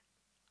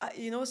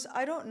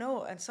I don't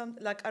know, and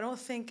I don't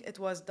think it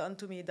was done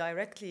to me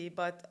directly,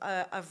 but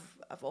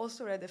I've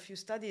also read a few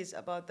studies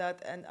about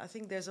that, and I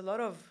think there's a lot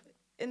of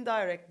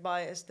indirect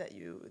bias that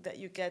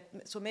you get.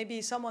 So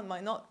maybe someone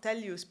might not tell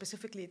you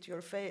specifically to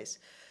your face,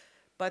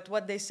 but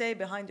what they say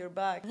behind your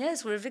back.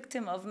 Yes, we're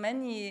victim of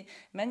many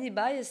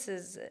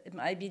biases,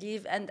 I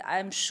believe, and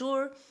I'm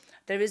sure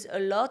there is a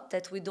lot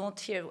that we don't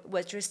hear.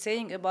 What you're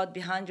saying about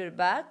behind your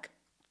back,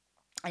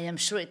 I am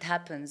sure it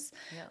happens.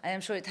 Yeah. I am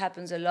sure it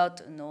happens a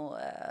lot.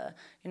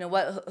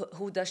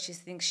 Who does she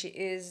think she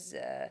is?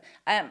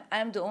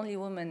 I'm the only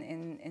woman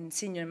in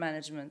senior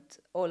management.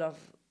 All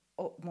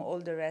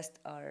the rest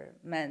are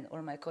men,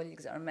 or my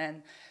colleagues are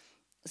men.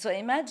 So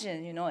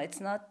imagine, it's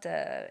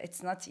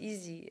not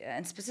easy,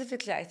 and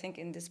specifically, I think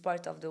in this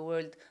part of the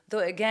world. Though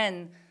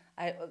again,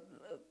 I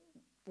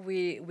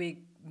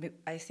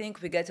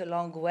think we get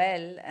along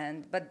well,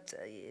 but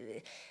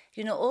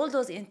all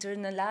those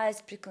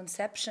internalized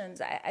preconceptions,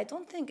 I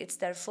don't think it's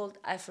their fault.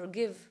 I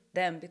forgive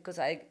them because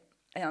I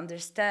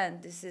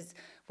understand this is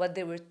what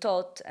they were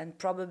taught and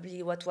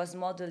probably what was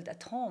modeled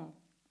at home.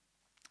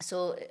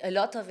 So a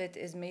lot of it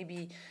is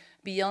maybe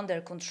beyond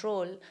their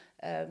control,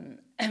 and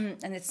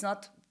it's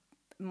not,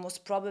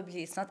 most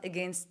probably, it's not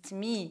against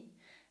me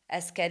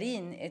as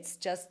Carine. It's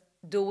just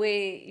the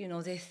way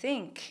they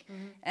think,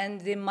 and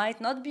they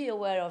might not be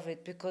aware of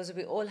it because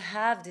we all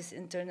have this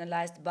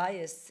internalized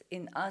bias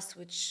in us,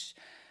 which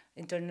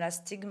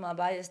internalized stigma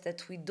bias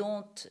that we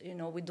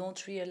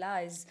don't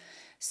realize.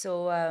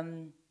 So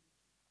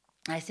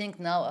I think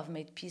now I've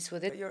made peace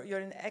with it. You're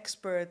an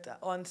expert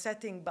on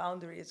setting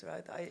boundaries,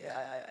 right?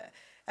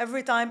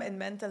 Every time in a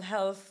mental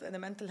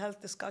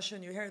health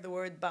discussion, you hear the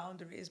word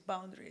boundaries.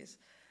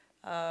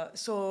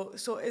 So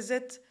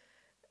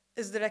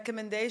is the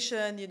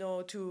recommendation,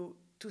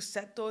 to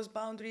set those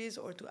boundaries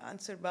or to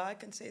answer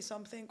back and say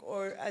something,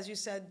 or as you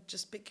said,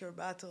 just pick your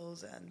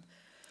battles and?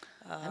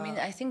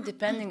 I think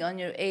depending on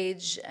your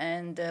age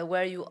and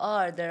where you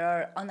are, there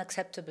are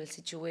unacceptable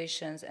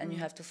situations, and you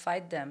have to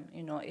fight them.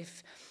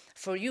 If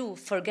for you,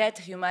 forget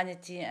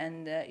humanity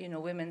and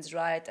women's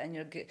right and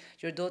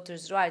your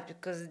daughter's right,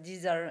 because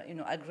these are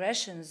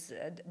aggressions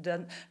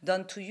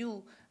done to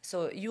you.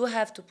 So you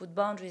have to put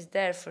boundaries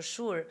there for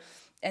sure.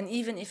 And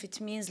even if it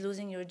means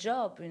losing your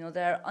job,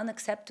 there are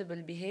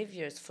unacceptable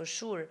behaviors for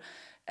sure.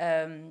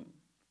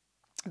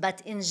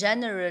 But in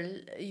general,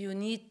 you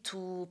need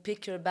to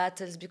pick your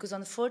battles, because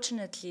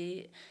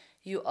unfortunately,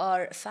 you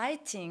are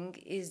fighting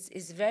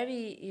is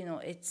very,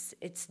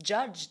 it's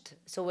judged.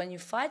 So when you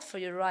fight for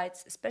your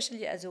rights,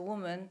 especially as a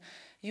woman,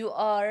 you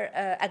are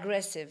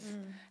aggressive.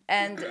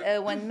 And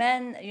when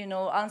men,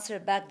 answer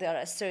back, they are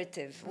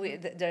assertive.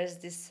 There's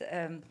this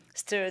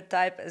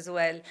stereotype as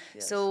well.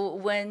 Yes. So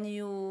when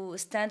you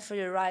stand for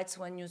your rights,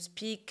 when you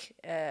speak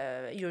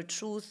your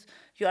truth,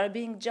 you are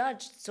being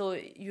judged. So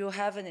you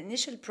have an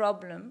initial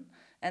problem,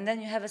 and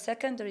then you have a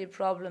secondary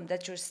problem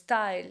that your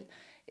style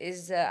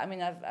is,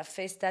 I've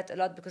faced that a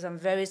lot because I'm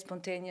very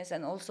spontaneous,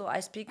 and also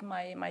I speak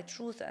my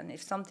truth, and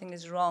if something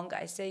is wrong,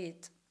 I say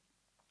it.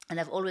 And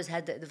I've always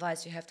had the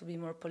advice, you have to be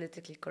more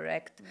politically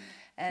correct.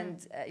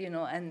 And,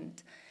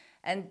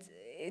 and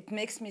it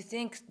makes me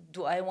think,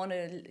 do I want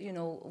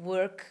to,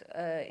 work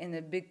in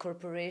a big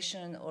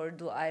corporation, or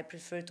do I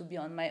prefer to be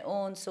on my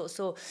own?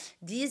 So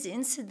these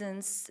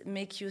incidents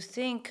make you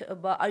think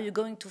about, are you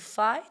going to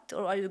fight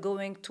or are you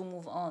going to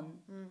move on?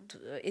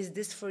 Is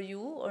this for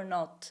you or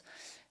not?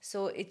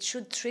 So it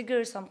should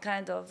trigger some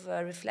kind of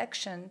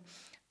reflection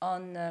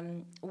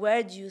on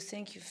where do you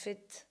think you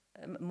fit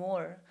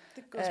more.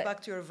 It goes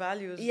back to your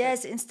values.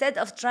 Yes, instead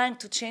of trying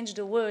to change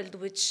the world,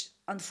 which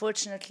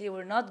unfortunately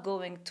we're not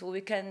going to.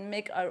 We can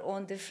make our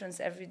own difference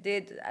every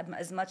day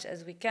as much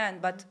as we can,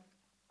 but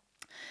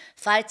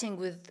fighting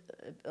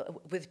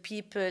with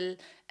people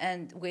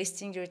and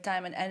wasting your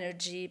time and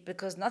energy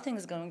because nothing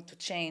is going to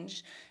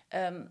change,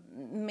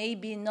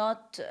 maybe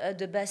not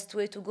the best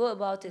way to go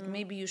about it.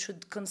 Maybe you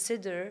should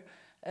consider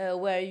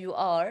where you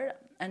are,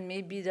 and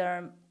maybe there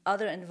are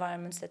other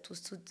environments that will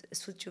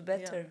suit you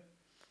better.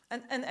 Yeah.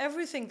 And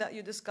everything that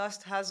you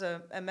discussed has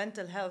a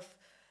mental health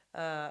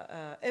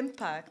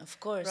impact, of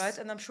course, right?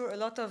 And I'm sure a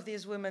lot of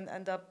these women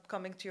end up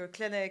coming to your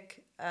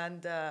clinic,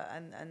 and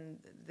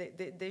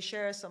they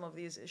share some of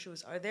these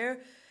issues. Are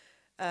there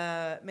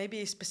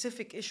maybe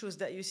specific issues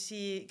that you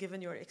see,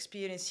 given your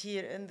experience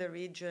here in the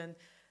region,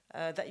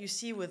 that you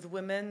see with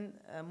women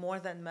more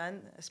than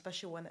men,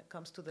 especially when it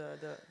comes to the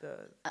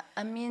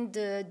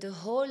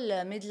whole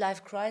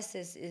midlife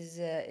crisis is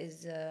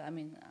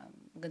I'm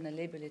going to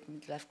label it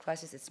midlife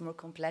crisis. It's more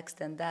complex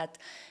than that.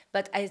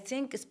 But I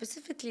think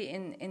specifically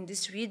in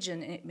this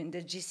region, in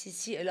the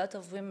GCC, a lot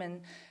of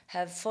women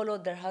have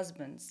followed their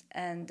husbands.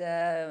 And,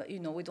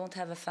 we don't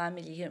have a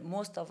family here.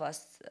 Most of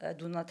us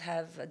do not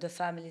have the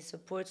family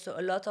support. So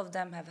a lot of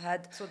them have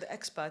had... So the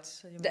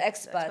expats.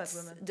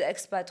 The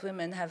expat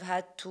women have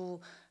had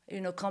to,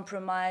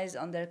 compromise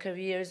on their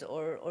careers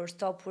or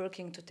stop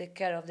working to take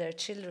care of their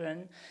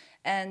children.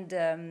 And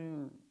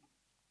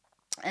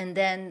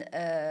then...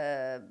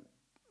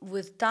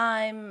 with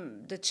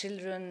time, the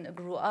children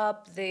grew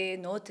up, they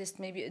noticed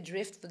maybe a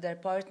drift with their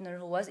partner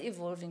who was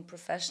evolving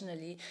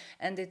professionally,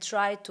 and they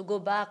tried to go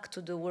back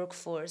to the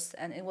workforce,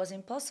 and it was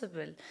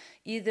impossible,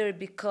 either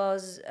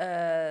because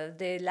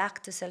they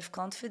lacked the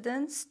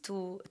self-confidence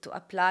to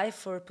apply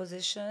for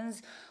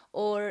positions,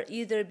 or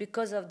either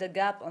because of the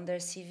gap on their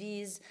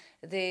CVs,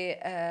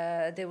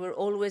 they were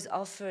always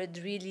offered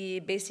really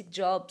basic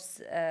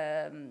jobs,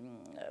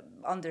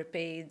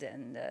 underpaid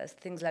and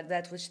things like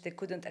that, which they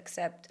couldn't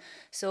accept.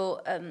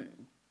 So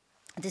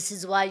this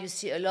is why you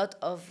see a lot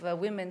of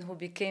women who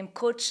became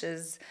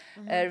coaches,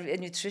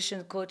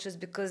 nutrition coaches,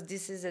 because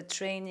this is a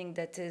training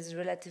that is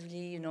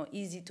relatively,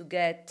 easy to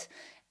get,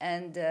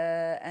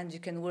 and you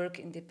can work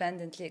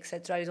independently,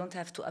 etc. You don't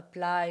have to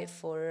apply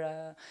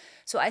for.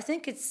 So I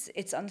think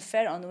it's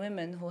unfair on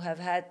women who have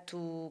had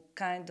to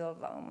kind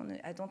of.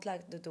 I don't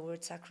like the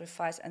word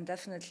sacrifice, and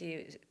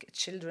definitely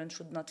children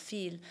should not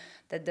feel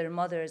that their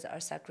mothers are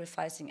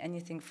sacrificing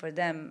anything for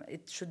them.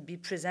 It should be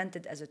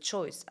presented as a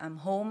choice. I'm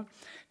home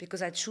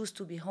because I choose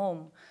to be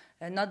home.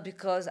 Not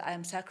because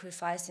I'm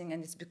sacrificing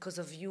and it's because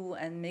of you,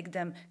 and make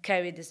them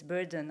carry this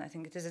burden. I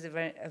think this is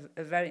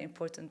a very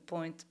important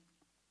point.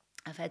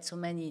 I've had so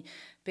many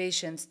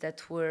patients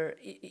that were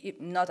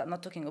I'm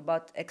not talking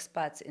about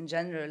expats in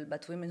general,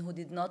 but women who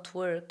did not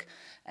work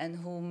and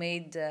who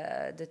made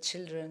the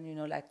children,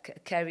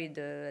 carry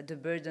the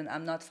burden.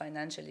 I'm not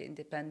financially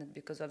independent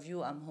because of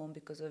you, I'm home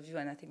because of you,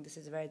 and I think this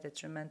is very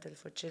detrimental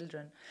for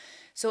children.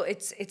 So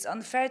it's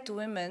unfair to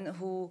women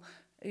who,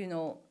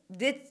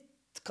 did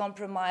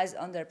compromise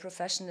on their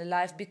professional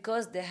life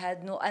because they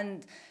had no,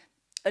 and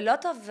a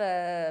lot of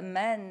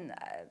men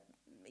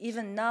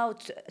even now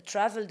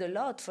traveled a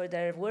lot for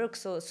their work,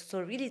 so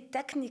really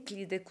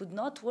technically they could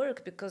not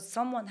work because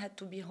someone had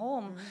to be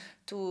home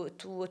to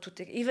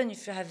take. Even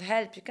if you have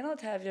help, you cannot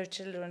have your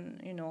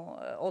children,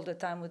 all the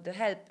time with the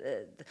help.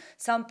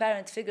 Some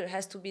parent figure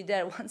has to be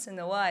there once in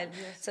a while.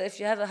 Yes. So if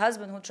you have a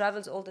husband who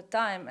travels all the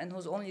time and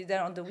who's only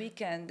there on the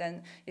weekend,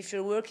 and if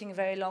you're working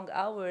very long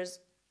hours,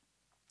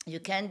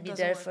 you can't be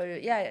there for,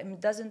 it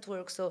doesn't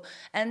work. So,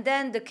 and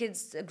then the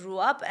kids grew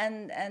up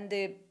and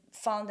they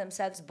found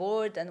themselves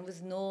bored and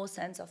with no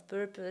sense of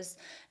purpose,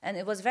 and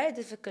it was very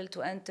difficult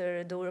to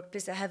enter the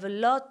workplace. I have a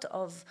lot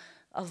of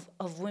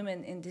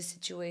women in this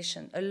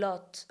situation. A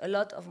lot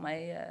of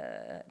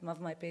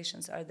my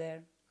patients are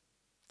there.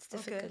 It's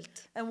difficult. Okay.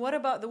 And what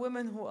about the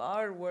women who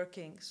are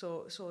working?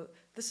 So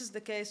this is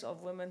the case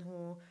of women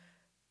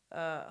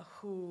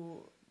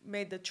who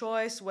made the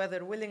choice,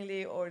 whether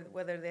willingly or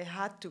whether they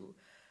had to,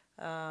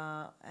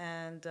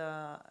 and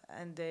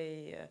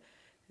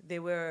they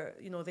were,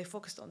 they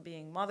focused on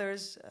being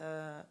mothers.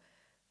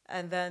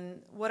 And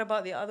then what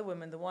about the other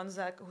women, the ones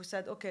who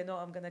said, okay, no,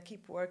 I'm going to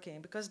keep working?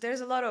 Because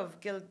there's a lot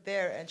of guilt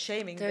there and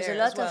shaming there as well.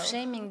 There's a lot of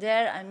shaming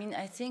there. I mean,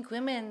 I think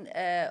women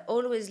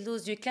always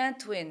lose. You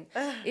can't win.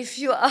 If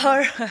you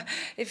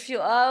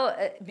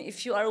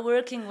are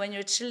working when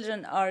your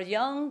children are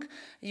young,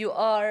 you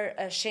are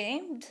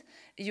shamed.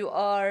 You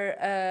are,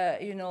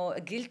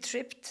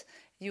 guilt-tripped.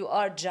 You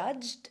are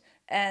judged.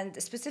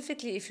 And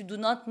specifically, if you do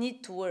not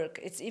need to work,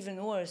 it's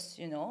even worse,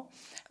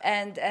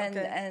 And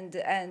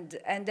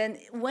then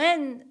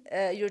when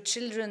your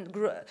children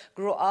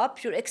grow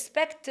up, you're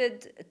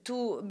expected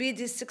to be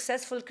this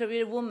successful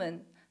career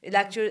woman.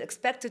 Like you're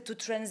expected to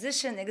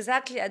transition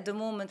exactly at the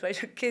moment where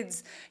your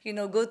kids,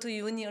 go to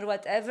uni or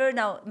whatever.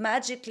 Now,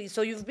 magically,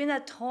 so you've been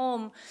at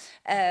home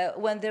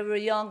when they were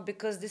young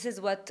because this is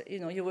what,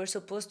 you were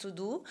supposed to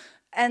do.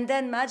 And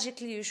then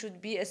magically you should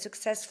be a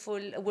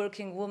successful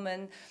working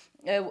woman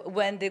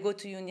when they go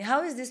to uni.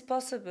 How is this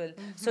possible?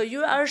 So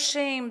you are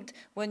shamed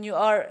when you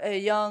are a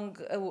young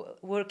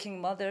working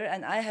mother,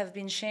 and I have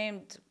been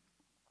shamed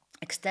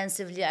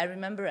extensively. I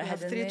remember I had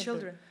 3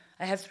 children.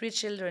 I have 3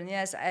 children.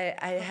 Yes,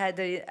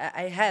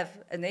 I have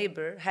a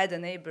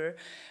neighbor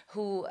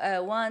who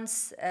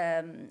once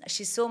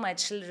she saw my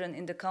children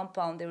in the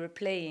compound. They were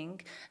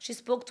playing. She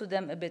spoke to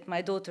them a bit.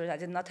 My daughter. I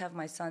did not have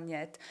my son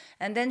yet.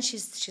 And then she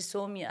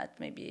saw me at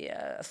maybe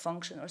a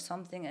function or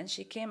something, and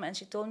she came and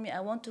she told me,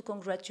 "I want to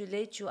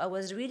congratulate you. I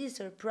was really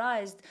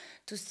surprised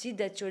to see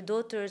that your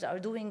daughters are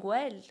doing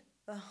well."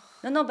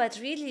 No, but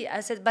really,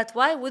 I said, but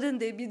why wouldn't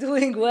they be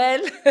doing well?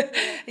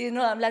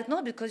 I'm like,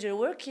 no, because you're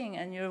working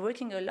and you're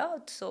working a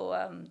lot. So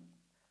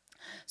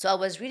I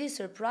was really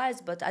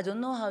surprised, but I don't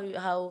know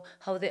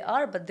how they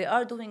are, but they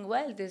are doing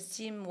well. They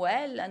seem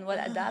well and well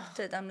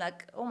adapted. I'm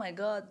like, oh my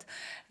God,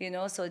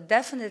 so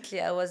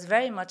definitely I was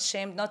very much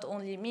shamed, not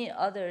only me,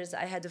 others.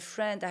 I have a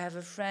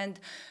friend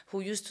who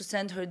used to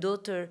send her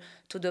daughter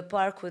to the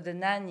park with a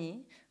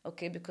nanny,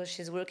 because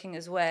she's working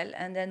as well.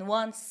 And then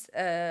once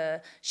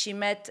she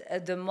met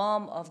the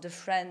mom of the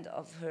friend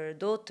of her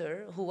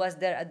daughter, who was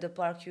there at the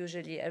park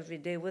usually every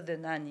day with the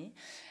nanny.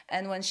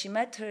 And when she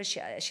met her,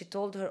 she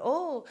told her,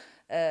 oh,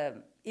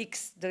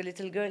 X, the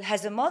little girl,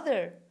 has a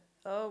mother.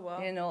 Oh,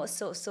 wow.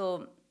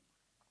 So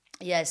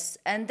yes.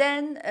 And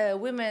then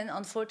women,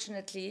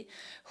 unfortunately,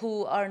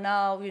 who are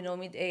now,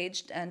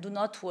 mid-aged and do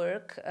not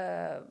work,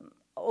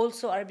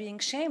 also are being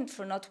shamed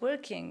for not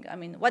working. I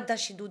mean, what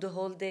does she do the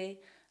whole day?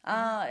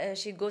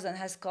 She goes and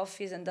has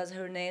coffees and does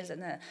her nails,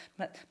 and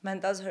man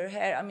does her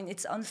hair. I mean,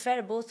 it's unfair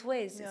both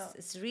ways. Yeah.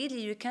 It's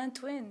really, you can't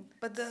win.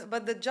 But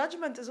the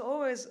judgment is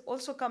always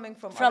also coming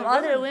from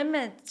other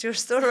women.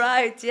 You're so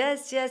right.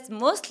 Yes,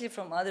 mostly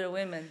from other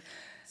women.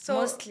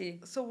 Mostly.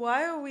 So why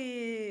are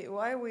we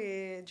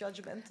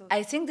judgmental?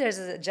 I think there's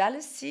a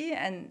jealousy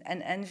and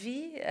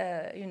envy,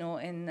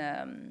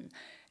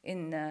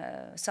 in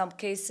some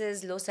cases,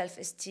 low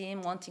self-esteem,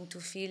 wanting to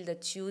feel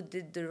that you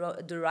did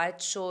the right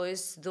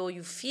choice, though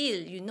you feel,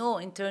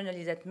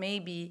 internally that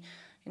maybe,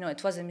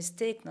 it was a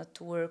mistake not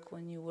to work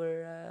when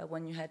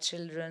you had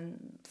children,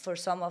 for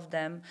some of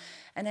them.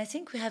 And I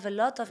think we have a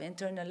lot of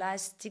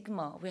internalized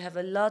stigma. We have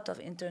a lot of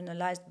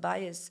internalized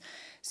bias.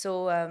 So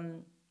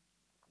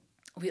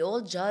we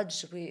all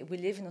judge. We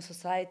live in a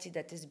society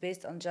that is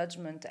based on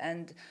judgment,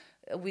 and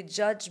we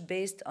judge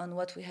based on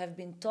what we have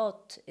been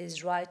taught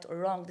is right or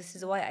wrong. This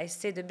is why I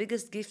say the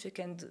biggest gift you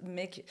can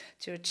make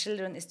to your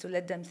children is to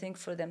let them think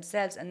for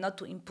themselves and not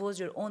to impose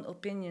your own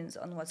opinions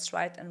on what's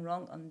right and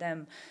wrong on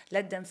them.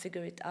 Let them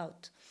figure it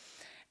out.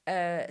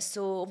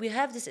 So we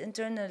have this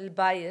internal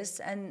bias,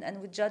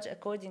 and we judge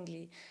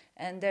accordingly.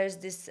 And there's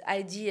this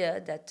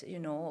idea that,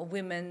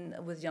 women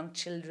with young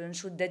children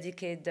should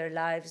dedicate their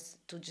lives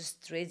to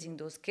just raising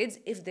those kids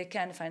if they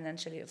can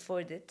financially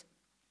afford it.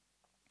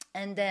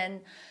 And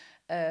then,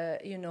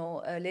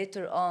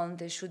 later on,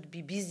 they should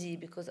be busy,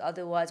 because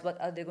otherwise, what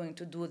are they going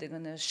to do? They're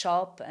going to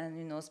shop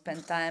and,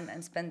 spend time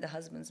and spend the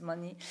husband's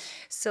money.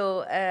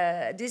 So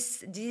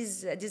these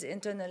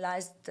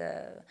internalized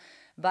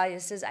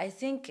biases, I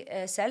think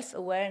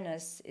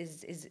self-awareness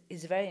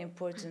is very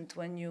important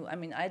when you,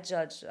 I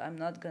judge, I'm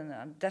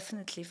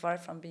definitely far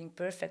from being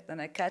perfect,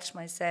 and I catch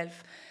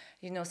myself,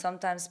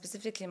 sometimes,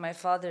 specifically my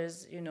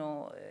father's,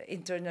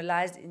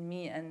 internalized in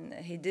me, and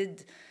he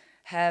did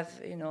have,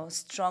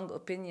 strong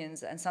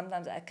opinions, and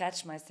sometimes I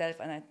catch myself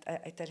and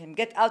I tell him,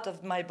 get out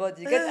of my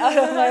body, get out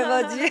of my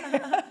body.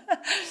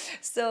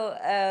 So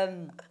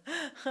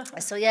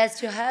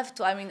yes, you have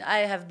to. I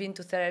have been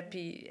to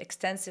therapy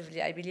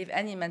extensively. I believe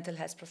any mental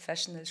health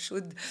professional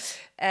should,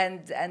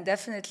 and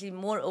definitely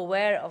more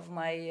aware of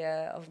my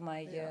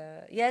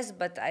yes.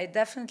 But I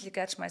definitely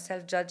catch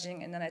myself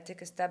judging, and then I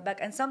take a step back.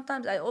 And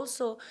sometimes I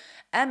also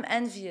am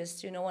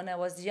envious. When I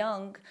was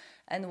young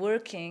and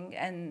working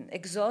and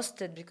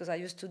exhausted, because I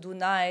used to do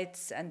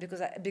nights, and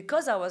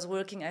because I was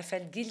working, I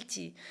felt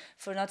guilty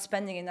for not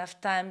spending enough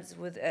time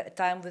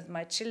with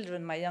my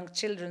children, my young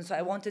children. So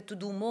I wanted to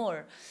do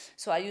more.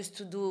 So I used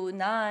to do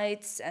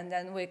nights, and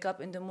then wake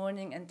up in the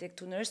morning and take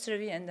to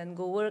nursery, and then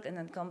go work, and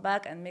then come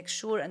back and make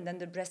sure, and then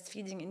the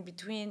breastfeeding in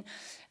between.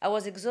 I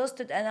was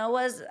exhausted, and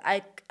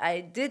I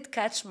did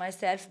catch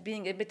myself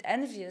being a bit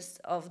envious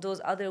of those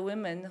other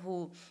women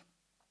who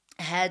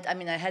had,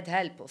 I had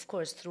help, of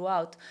course,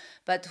 throughout,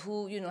 but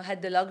who,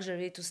 had the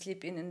luxury to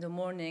sleep in the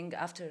morning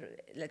after,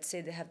 let's say,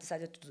 they have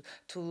decided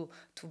to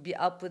be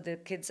up with their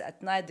kids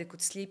at night. They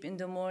could sleep in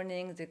the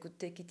morning, they could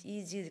take it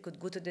easy, they could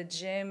go to the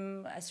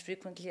gym as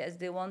frequently as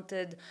they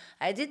wanted.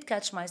 I did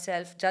catch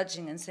myself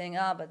judging and saying,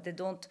 but they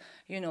don't,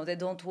 they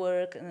don't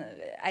work. And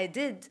I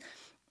did.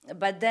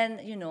 But then,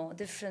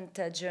 different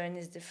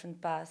journeys,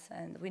 different paths,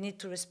 and we need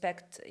to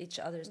respect each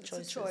other's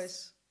choices. It's a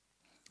choice.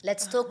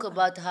 Let's talk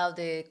about how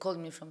they called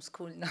me from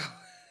school now.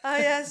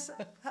 Yes,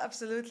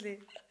 absolutely.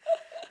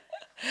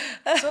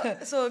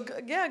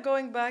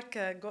 Going back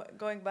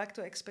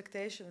to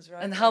expectations,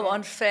 right? And how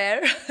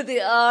unfair they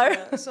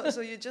are.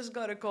 So you just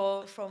got a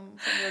call from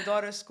your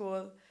daughter's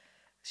school.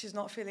 She's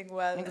not feeling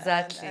well.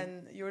 Exactly.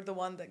 And you're the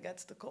one that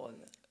gets the call.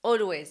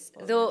 Always.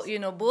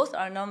 Though, both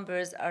our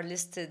numbers are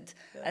listed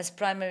as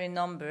primary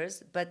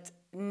numbers, but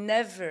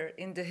never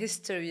in the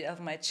history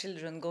of my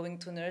children going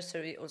to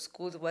nursery or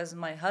school was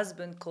my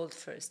husband called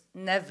first.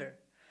 Never.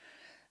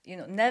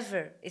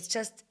 Never. It's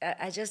just,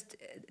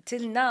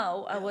 till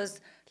now, I was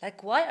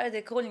like, why are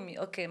they calling me?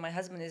 Okay, my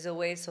husband is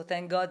away, so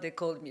thank God they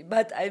called me.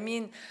 But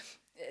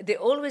they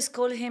always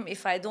call him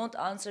if I don't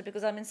answer,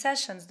 because I'm in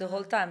sessions the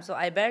whole time. So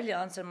I barely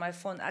answer my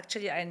phone.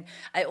 Actually, I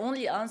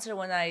only answer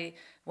when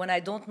I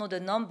don't know the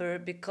number,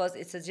 because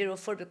it's a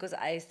 04, because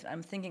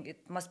I'm thinking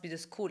it must be the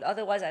school.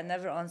 Otherwise, I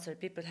never answer.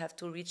 People have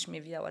to reach me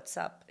via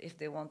WhatsApp if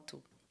they want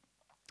to.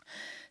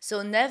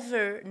 So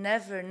never,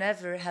 never,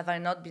 never have I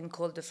not been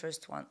called the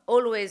first one.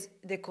 Always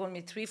they call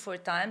me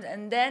 3-4 times,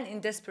 and then in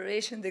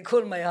desperation they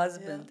call my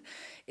husband.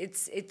 Yeah.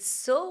 It's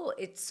so.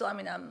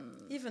 I'm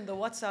even the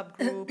WhatsApp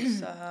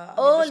groups.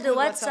 All the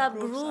WhatsApp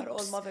groups are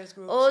all mothers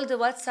groups. All the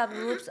WhatsApp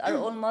groups are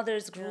all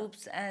mothers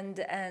groups, and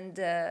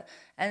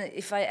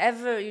if I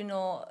ever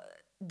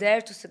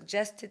dare to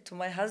suggest it to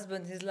my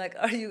husband, he's like,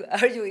 are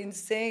you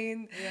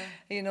insane?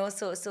 Yeah.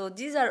 So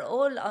these are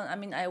all,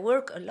 I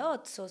work a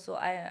lot, so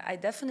I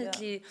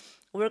definitely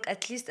work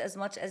at least as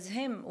much as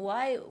him.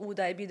 Why would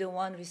I be the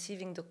one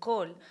receiving the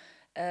call?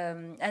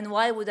 And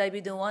why would I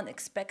be the one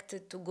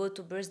expected to go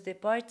to birthday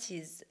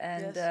parties?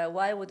 And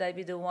why would I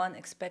be the one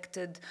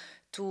expected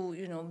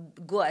to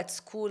go at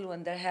school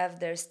when they have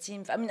their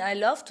STEAM. I mean, I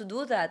love to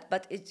do that,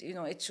 but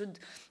it should.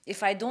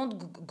 If I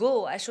don't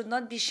go, I should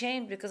not be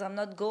shamed because I'm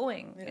not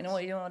going. Yes. You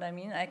know what I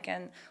mean. I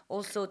can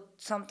also,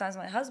 sometimes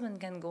my husband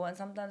can go, and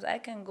sometimes I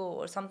can go,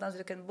 or sometimes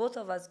we can both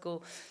of us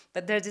go.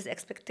 But there's this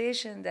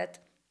expectation that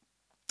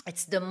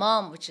it's the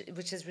mom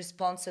which is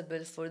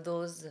responsible for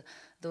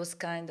those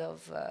kind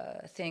of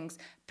things.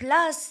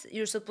 Plus,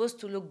 you're supposed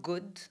to look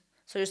good.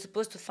 So you're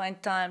supposed to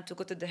find time to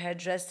go to the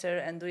hairdresser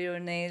and do your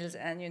nails,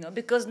 and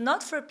because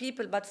not for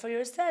people but for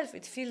yourself,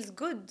 it feels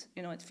good.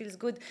 It feels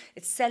good.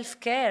 It's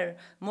self-care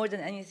more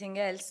than anything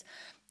else.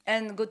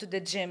 And go to the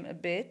gym a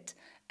bit.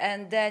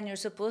 And then you're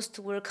supposed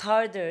to work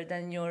harder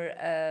than your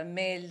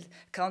male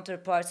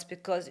counterparts,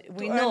 because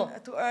we know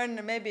to earn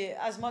maybe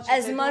as much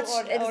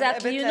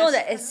exactly. Or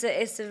that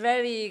it's a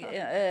very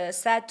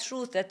sad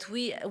truth that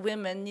we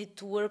women need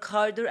to work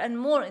harder and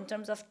more in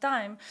terms of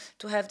time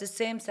to have the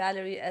same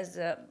salary as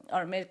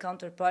our male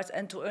counterparts,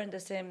 and to earn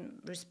the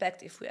same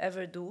respect if we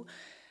ever do,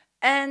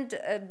 and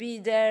be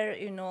there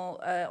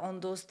on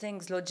those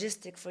things,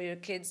 logistic for your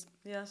kids.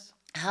 Yes.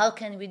 How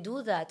can we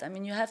do that? I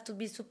mean, you have to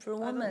be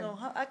superwoman. I don't know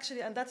how,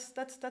 actually, and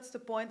that's the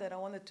point that I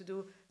wanted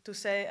to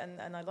say,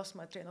 and I lost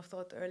my train of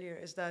thought earlier,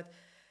 is that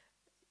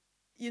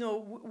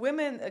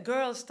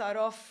girls start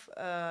off.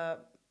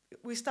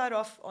 We start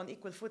off on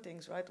equal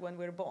footings, right, when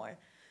we're born,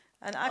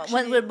 and actually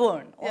when we're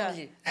born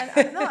only.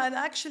 and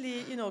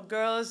actually,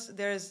 girls,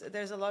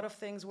 there's a lot of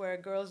things where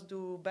girls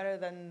do better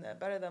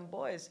than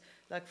boys.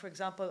 Like, for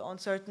example, on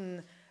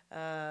certain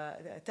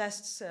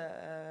tests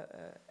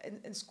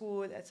in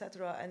school,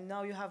 etc. And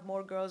now you have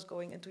more girls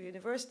going into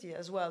university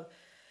as well.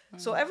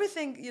 So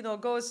everything,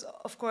 goes,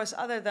 of course,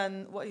 other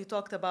than what you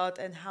talked about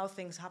and how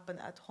things happen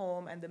at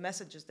home and the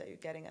messages that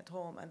you're getting at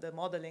home and the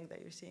modeling that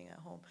you're seeing at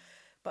home.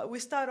 But we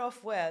start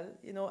off well,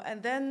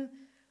 and then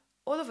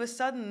all of a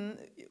sudden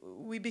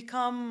we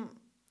become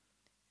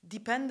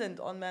dependent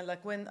on men.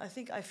 Like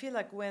I feel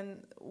like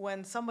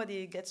when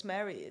somebody gets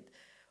married,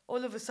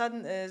 all of a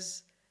sudden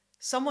is,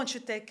 someone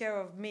should take care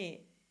of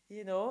me.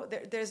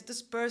 There's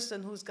this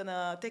person who's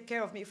gonna take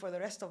care of me for the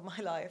rest of my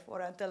life,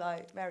 or until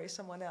I marry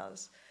someone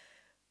else.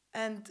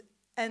 And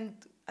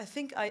I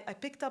think I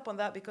picked up on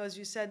that because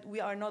you said we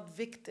are not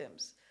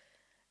victims.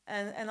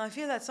 And I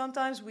feel that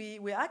sometimes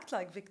we act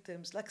like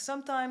victims. Like,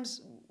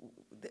 sometimes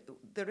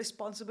the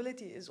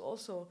responsibility is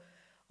also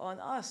on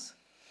us.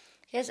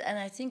 Yes, and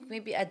I think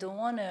maybe I don't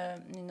want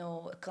to,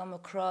 come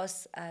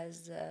across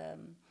as,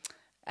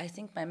 I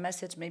think my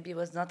message maybe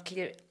was not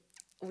clear.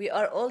 We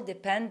are all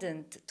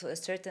dependent to a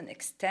certain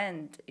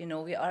extent.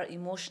 We are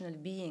emotional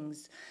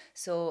beings.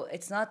 So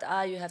it's not,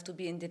 you have to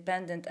be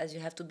independent as you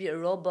have to be a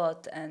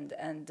robot and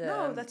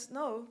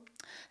No.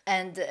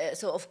 And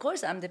so, of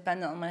course, I'm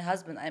dependent on my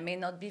husband. I may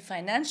not be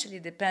financially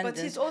dependent.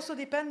 But he's also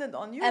dependent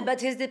on you.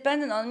 But he's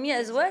dependent on me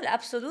as well,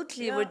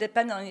 absolutely. Yeah. We're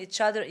dependent on each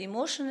other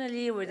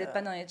emotionally. We're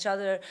dependent on each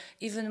other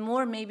even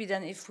more maybe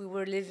than if we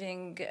were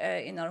living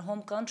in our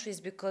home countries,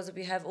 because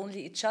we have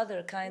only each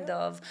other, kind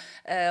of.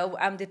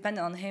 I'm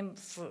dependent on him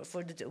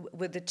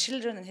with the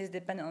children, and he's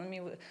dependent on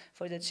me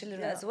for the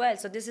children as well.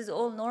 So this is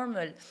all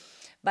normal.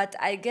 But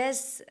I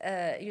guess,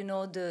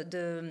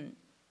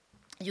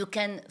 you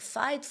can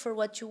fight for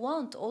what you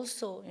want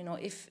also.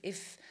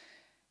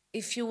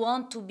 If you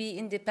want to be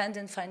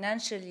independent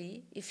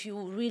financially, if you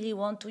really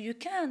want to, you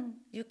can.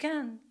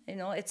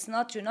 It's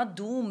not, you're not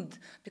doomed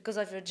because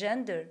of your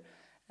gender.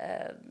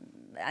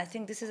 I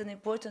think this is an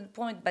important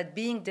point. But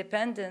being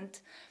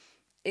dependent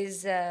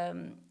is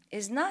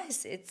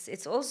nice.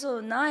 It's also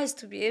nice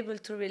to be able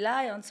to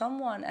rely on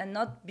someone and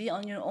not be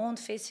on your own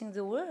facing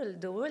the world.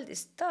 The world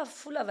is tough,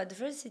 full of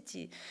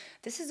adversity.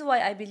 This is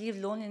why I believe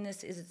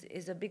loneliness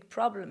is a big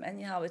problem.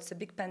 Anyhow, it's a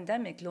big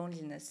pandemic,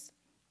 loneliness.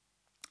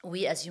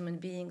 We as human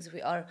beings,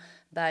 we are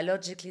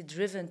biologically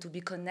driven to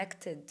be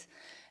connected.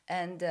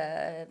 And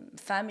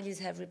families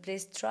have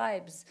replaced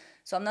tribes.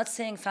 So I'm not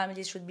saying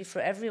families should be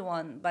for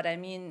everyone, but I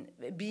mean,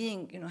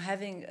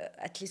 having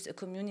at least a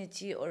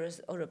community or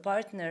a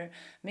partner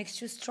makes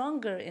you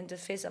stronger in the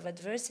face of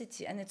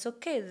adversity. And it's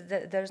okay,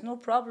 there's no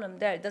problem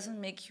there. It doesn't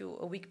make you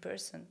a weak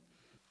person.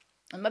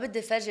 ما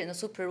بدي فاجئ إنه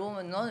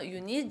superwoman. No,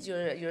 you need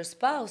your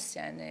spouse.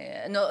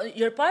 No,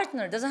 your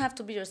partner doesn't have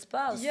to be your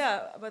spouse.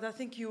 Yeah, but I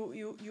think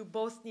you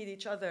both need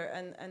each other.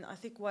 And I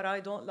think what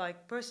I don't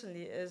like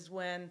personally is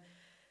when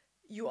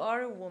you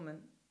are a woman,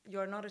 you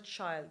are not a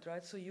child,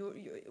 right? So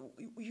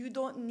you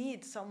don't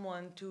need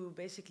someone to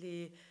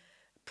basically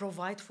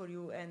provide for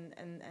you and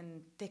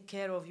take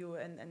care of you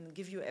and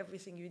give you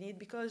everything you need,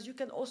 because you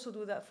can also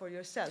do that for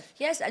yourself.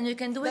 Yes, and you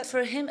can do it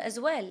for him as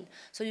well.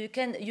 So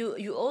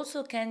you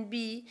also can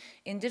be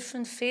in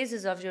different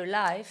phases of your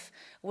life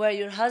where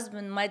your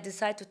husband might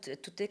decide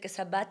to take a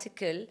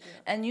sabbatical,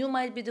 and you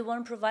might be the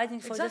one providing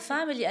for the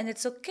family, and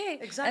it's okay.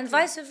 Exactly. And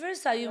vice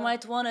versa, you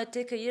might want to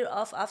take a year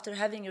off after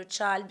having your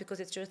child because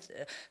it's your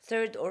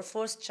third or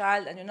fourth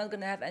child and you're not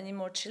going to have any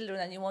more children,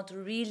 and you want to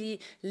really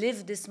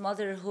live this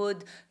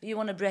motherhood. You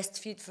want to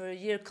breastfeed for a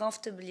year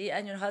comfortably,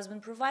 and your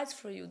husband provides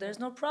for you. There's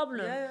no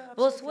problem. Yeah,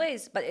 both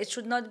ways, but it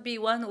should not be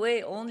one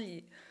way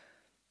only.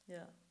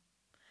 Yeah.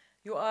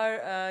 You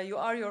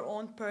are your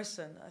own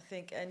person, I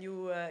think, and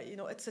you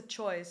know, it's a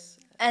choice.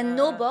 And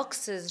no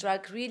boxes,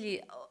 like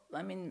really,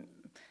 I mean,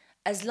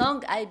 as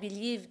long I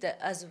believe that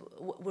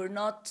we're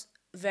not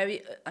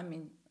very, I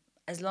mean,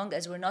 as long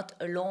as we're not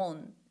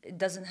alone, it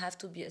doesn't have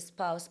to be a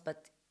spouse,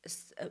 but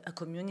a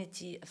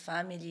community, a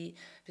family,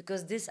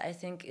 because this I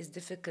think is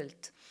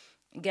difficult.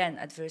 Again,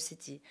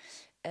 adversity.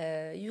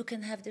 You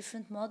can have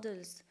different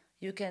models.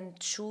 You can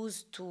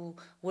choose to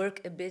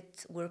work a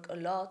bit, work a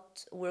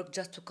lot, work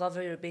just to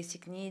cover your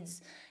basic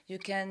needs. You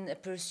can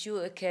pursue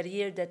a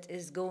career that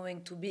is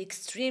going to be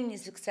extremely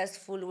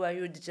successful, where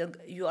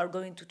you are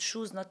going to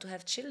choose not to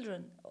have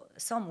children.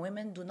 Some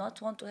women do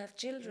not want to have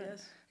children.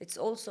 Yes. It's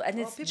also, and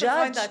it's People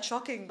judged. find that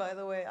shocking, by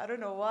the way. I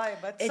don't know why,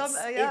 but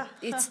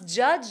it's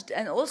judged,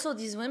 and also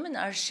these women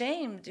are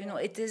shamed. You know,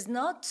 it is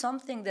not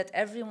something that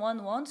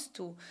everyone wants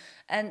to,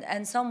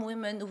 and some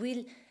women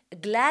will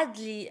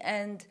gladly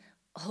and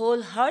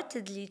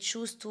wholeheartedly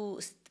choose to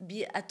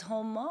be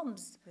at-home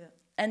moms. Yeah.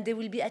 And they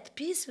will be at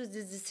peace with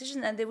this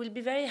decision, and they will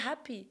be very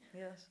happy.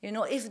 Yes. You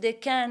know, if they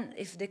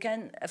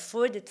can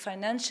afford it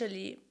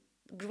financially,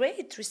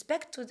 great,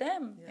 respect to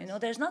them. Yes. You know,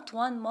 there's not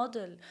one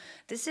model.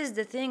 This is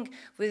the thing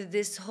with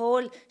this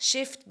whole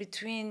shift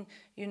between,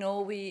 you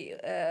know, we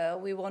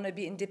want to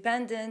be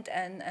independent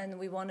and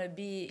we want to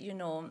be, you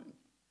know,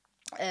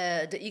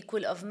 the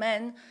equal of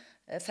men.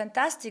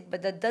 Fantastic,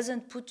 but that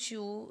doesn't put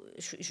you,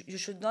 you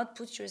should not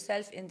put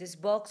yourself in this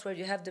box where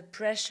you have the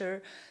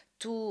pressure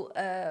to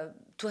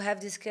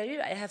have this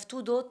career. I have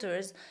two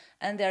daughters,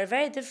 and they are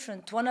very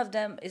different. One of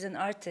them is an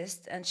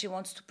artist, and she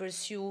wants to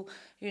pursue,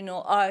 you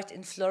know, art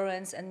in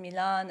Florence and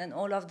Milan and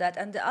all of that.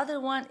 And the other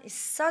one is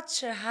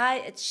such a high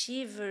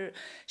achiever.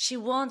 She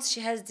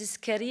has this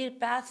career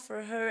path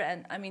for her,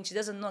 and I mean, she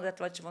doesn't know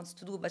that what she wants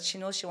to do, but she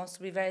knows she wants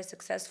to be very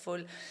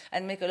successful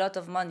and make a lot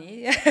of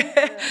money.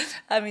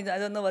 I mean, I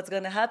don't know what's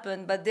going to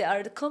happen, but they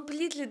are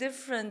completely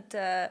different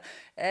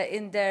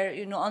in their,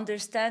 you know,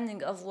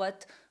 understanding of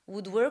what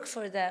would work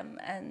for them,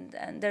 and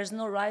there's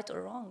no right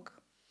or wrong.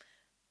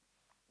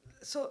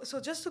 So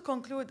just to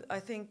conclude, I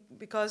think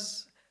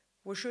because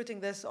we're shooting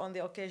this on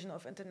the occasion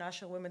of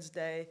International Women's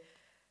Day,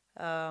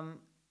 and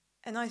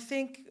I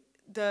think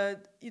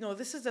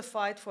this is a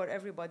fight for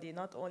everybody,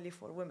 not only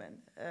for women.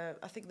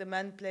 I think the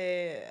men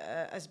play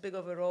as big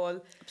of a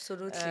role,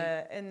 absolutely,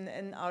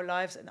 in our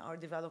lives and our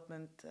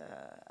development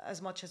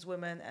as much as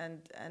women,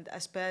 and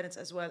as parents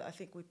as well. I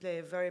think we play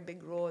a very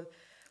big role.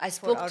 I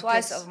spoke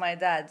twice of my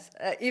dad,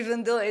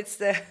 even though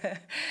it's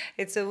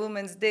a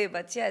Women's Day.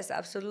 But yes,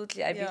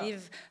 absolutely, I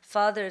believe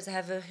fathers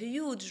have a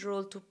huge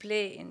role to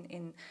play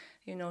in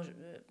you know,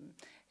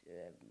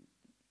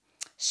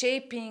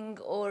 shaping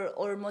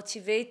or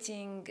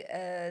motivating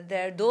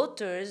their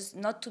daughters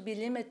not to be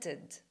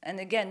limited. And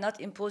again,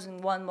 not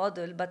imposing one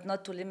model, but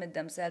not to limit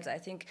themselves. I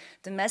think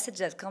the message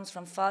that comes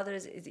from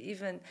fathers is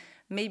even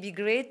maybe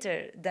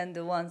greater than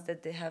the ones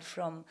that they have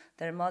from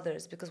their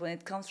mothers, because when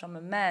it comes from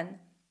a man,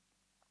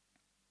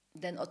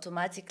 then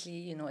automatically,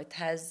 you know,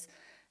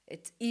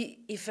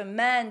 if a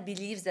man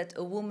believes that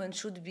a woman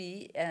should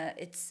be,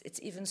 it's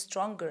even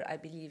stronger, I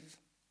believe.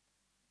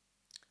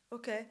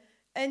 Okay.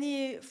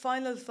 Any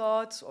final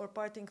thoughts or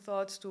parting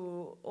thoughts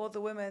to all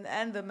the women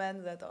and the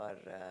men that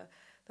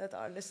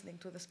are listening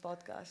to this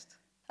podcast?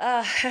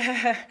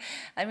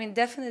 I mean,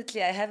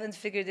 definitely, I haven't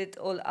figured it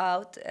all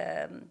out.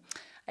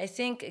 I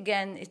think,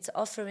 again, it's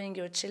offering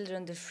your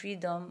children the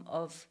freedom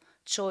of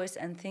choice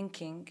and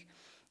thinking,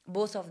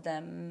 both of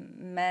them,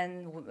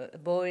 men,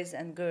 boys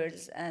and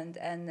girls, and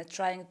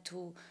trying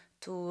to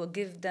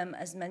give them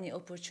as many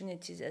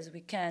opportunities as we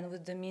can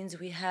with the means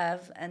we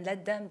have, and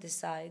let them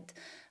decide,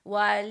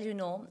 while, you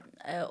know,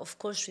 of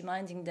course,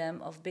 reminding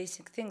them of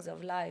basic things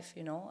of life,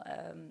 you know.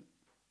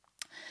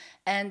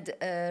 And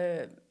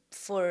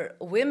for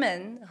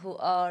women who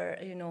are,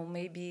 you know,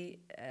 maybe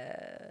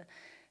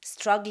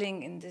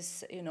struggling in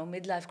this, you know,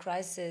 midlife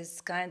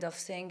crisis kind of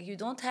thing, you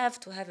don't have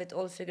to have it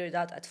all figured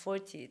out at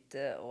 40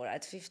 or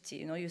at 50.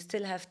 You know, you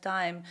still have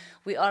time.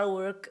 We are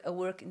a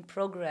work in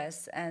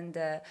progress, and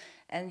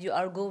you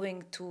are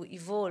going to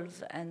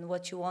evolve. And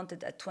what you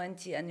wanted at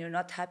 20 and you're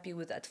not happy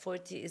with at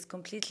 40 is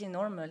completely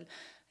normal.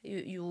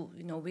 You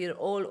know, we're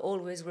all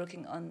always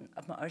working on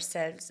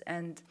ourselves,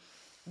 and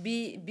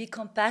be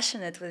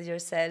compassionate with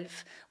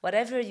yourself.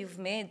 Whatever you've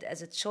made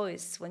as a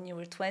choice when you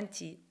were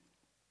 20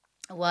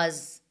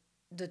 was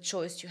the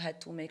choice you had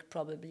to make,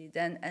 probably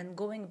then, and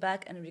going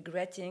back and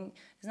regretting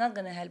is not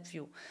going to help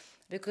you,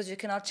 because you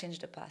cannot change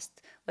the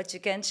past. What you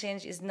can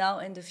change is now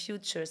and the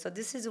future. So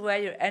this is where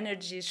your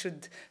energy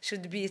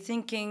should be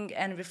thinking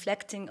and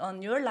reflecting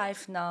on your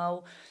life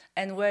now,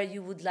 and where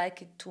you would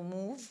like it to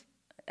move,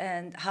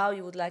 and how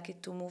you would like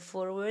it to move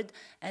forward,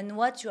 and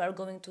what you are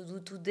going to do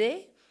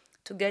today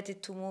to get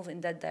it to move in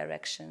that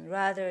direction,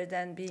 rather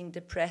than being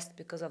depressed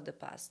because of the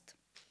past.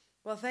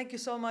 Well, thank you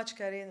so much,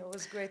 Carine. It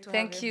was great to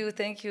have you.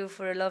 Thank you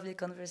for a lovely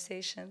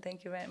conversation.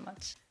 Thank you very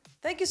much.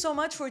 Thank you so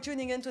much for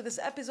tuning into this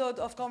episode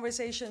of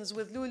Conversations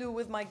with Loulou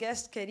with my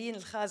guest, Carine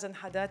el Khazen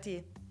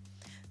Hadati.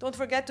 Don't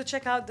forget to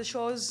check out the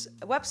show's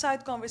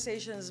website,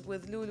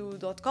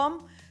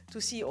 conversationswithloulou.com,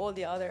 to see all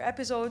the other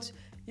episodes.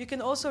 You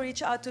can also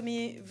reach out to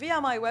me via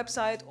my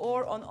website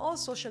or on all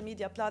social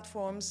media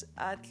platforms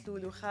at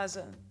Loulou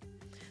Khazen.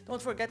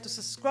 Don't forget to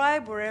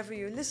subscribe wherever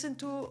you listen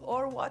to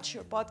or watch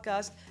your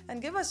podcast,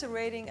 and give us a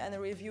rating and a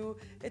review.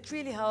 It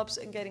really helps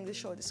in getting the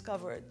show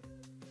discovered.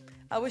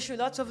 I wish you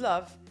lots of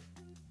love,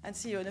 and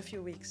see you in a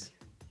few weeks.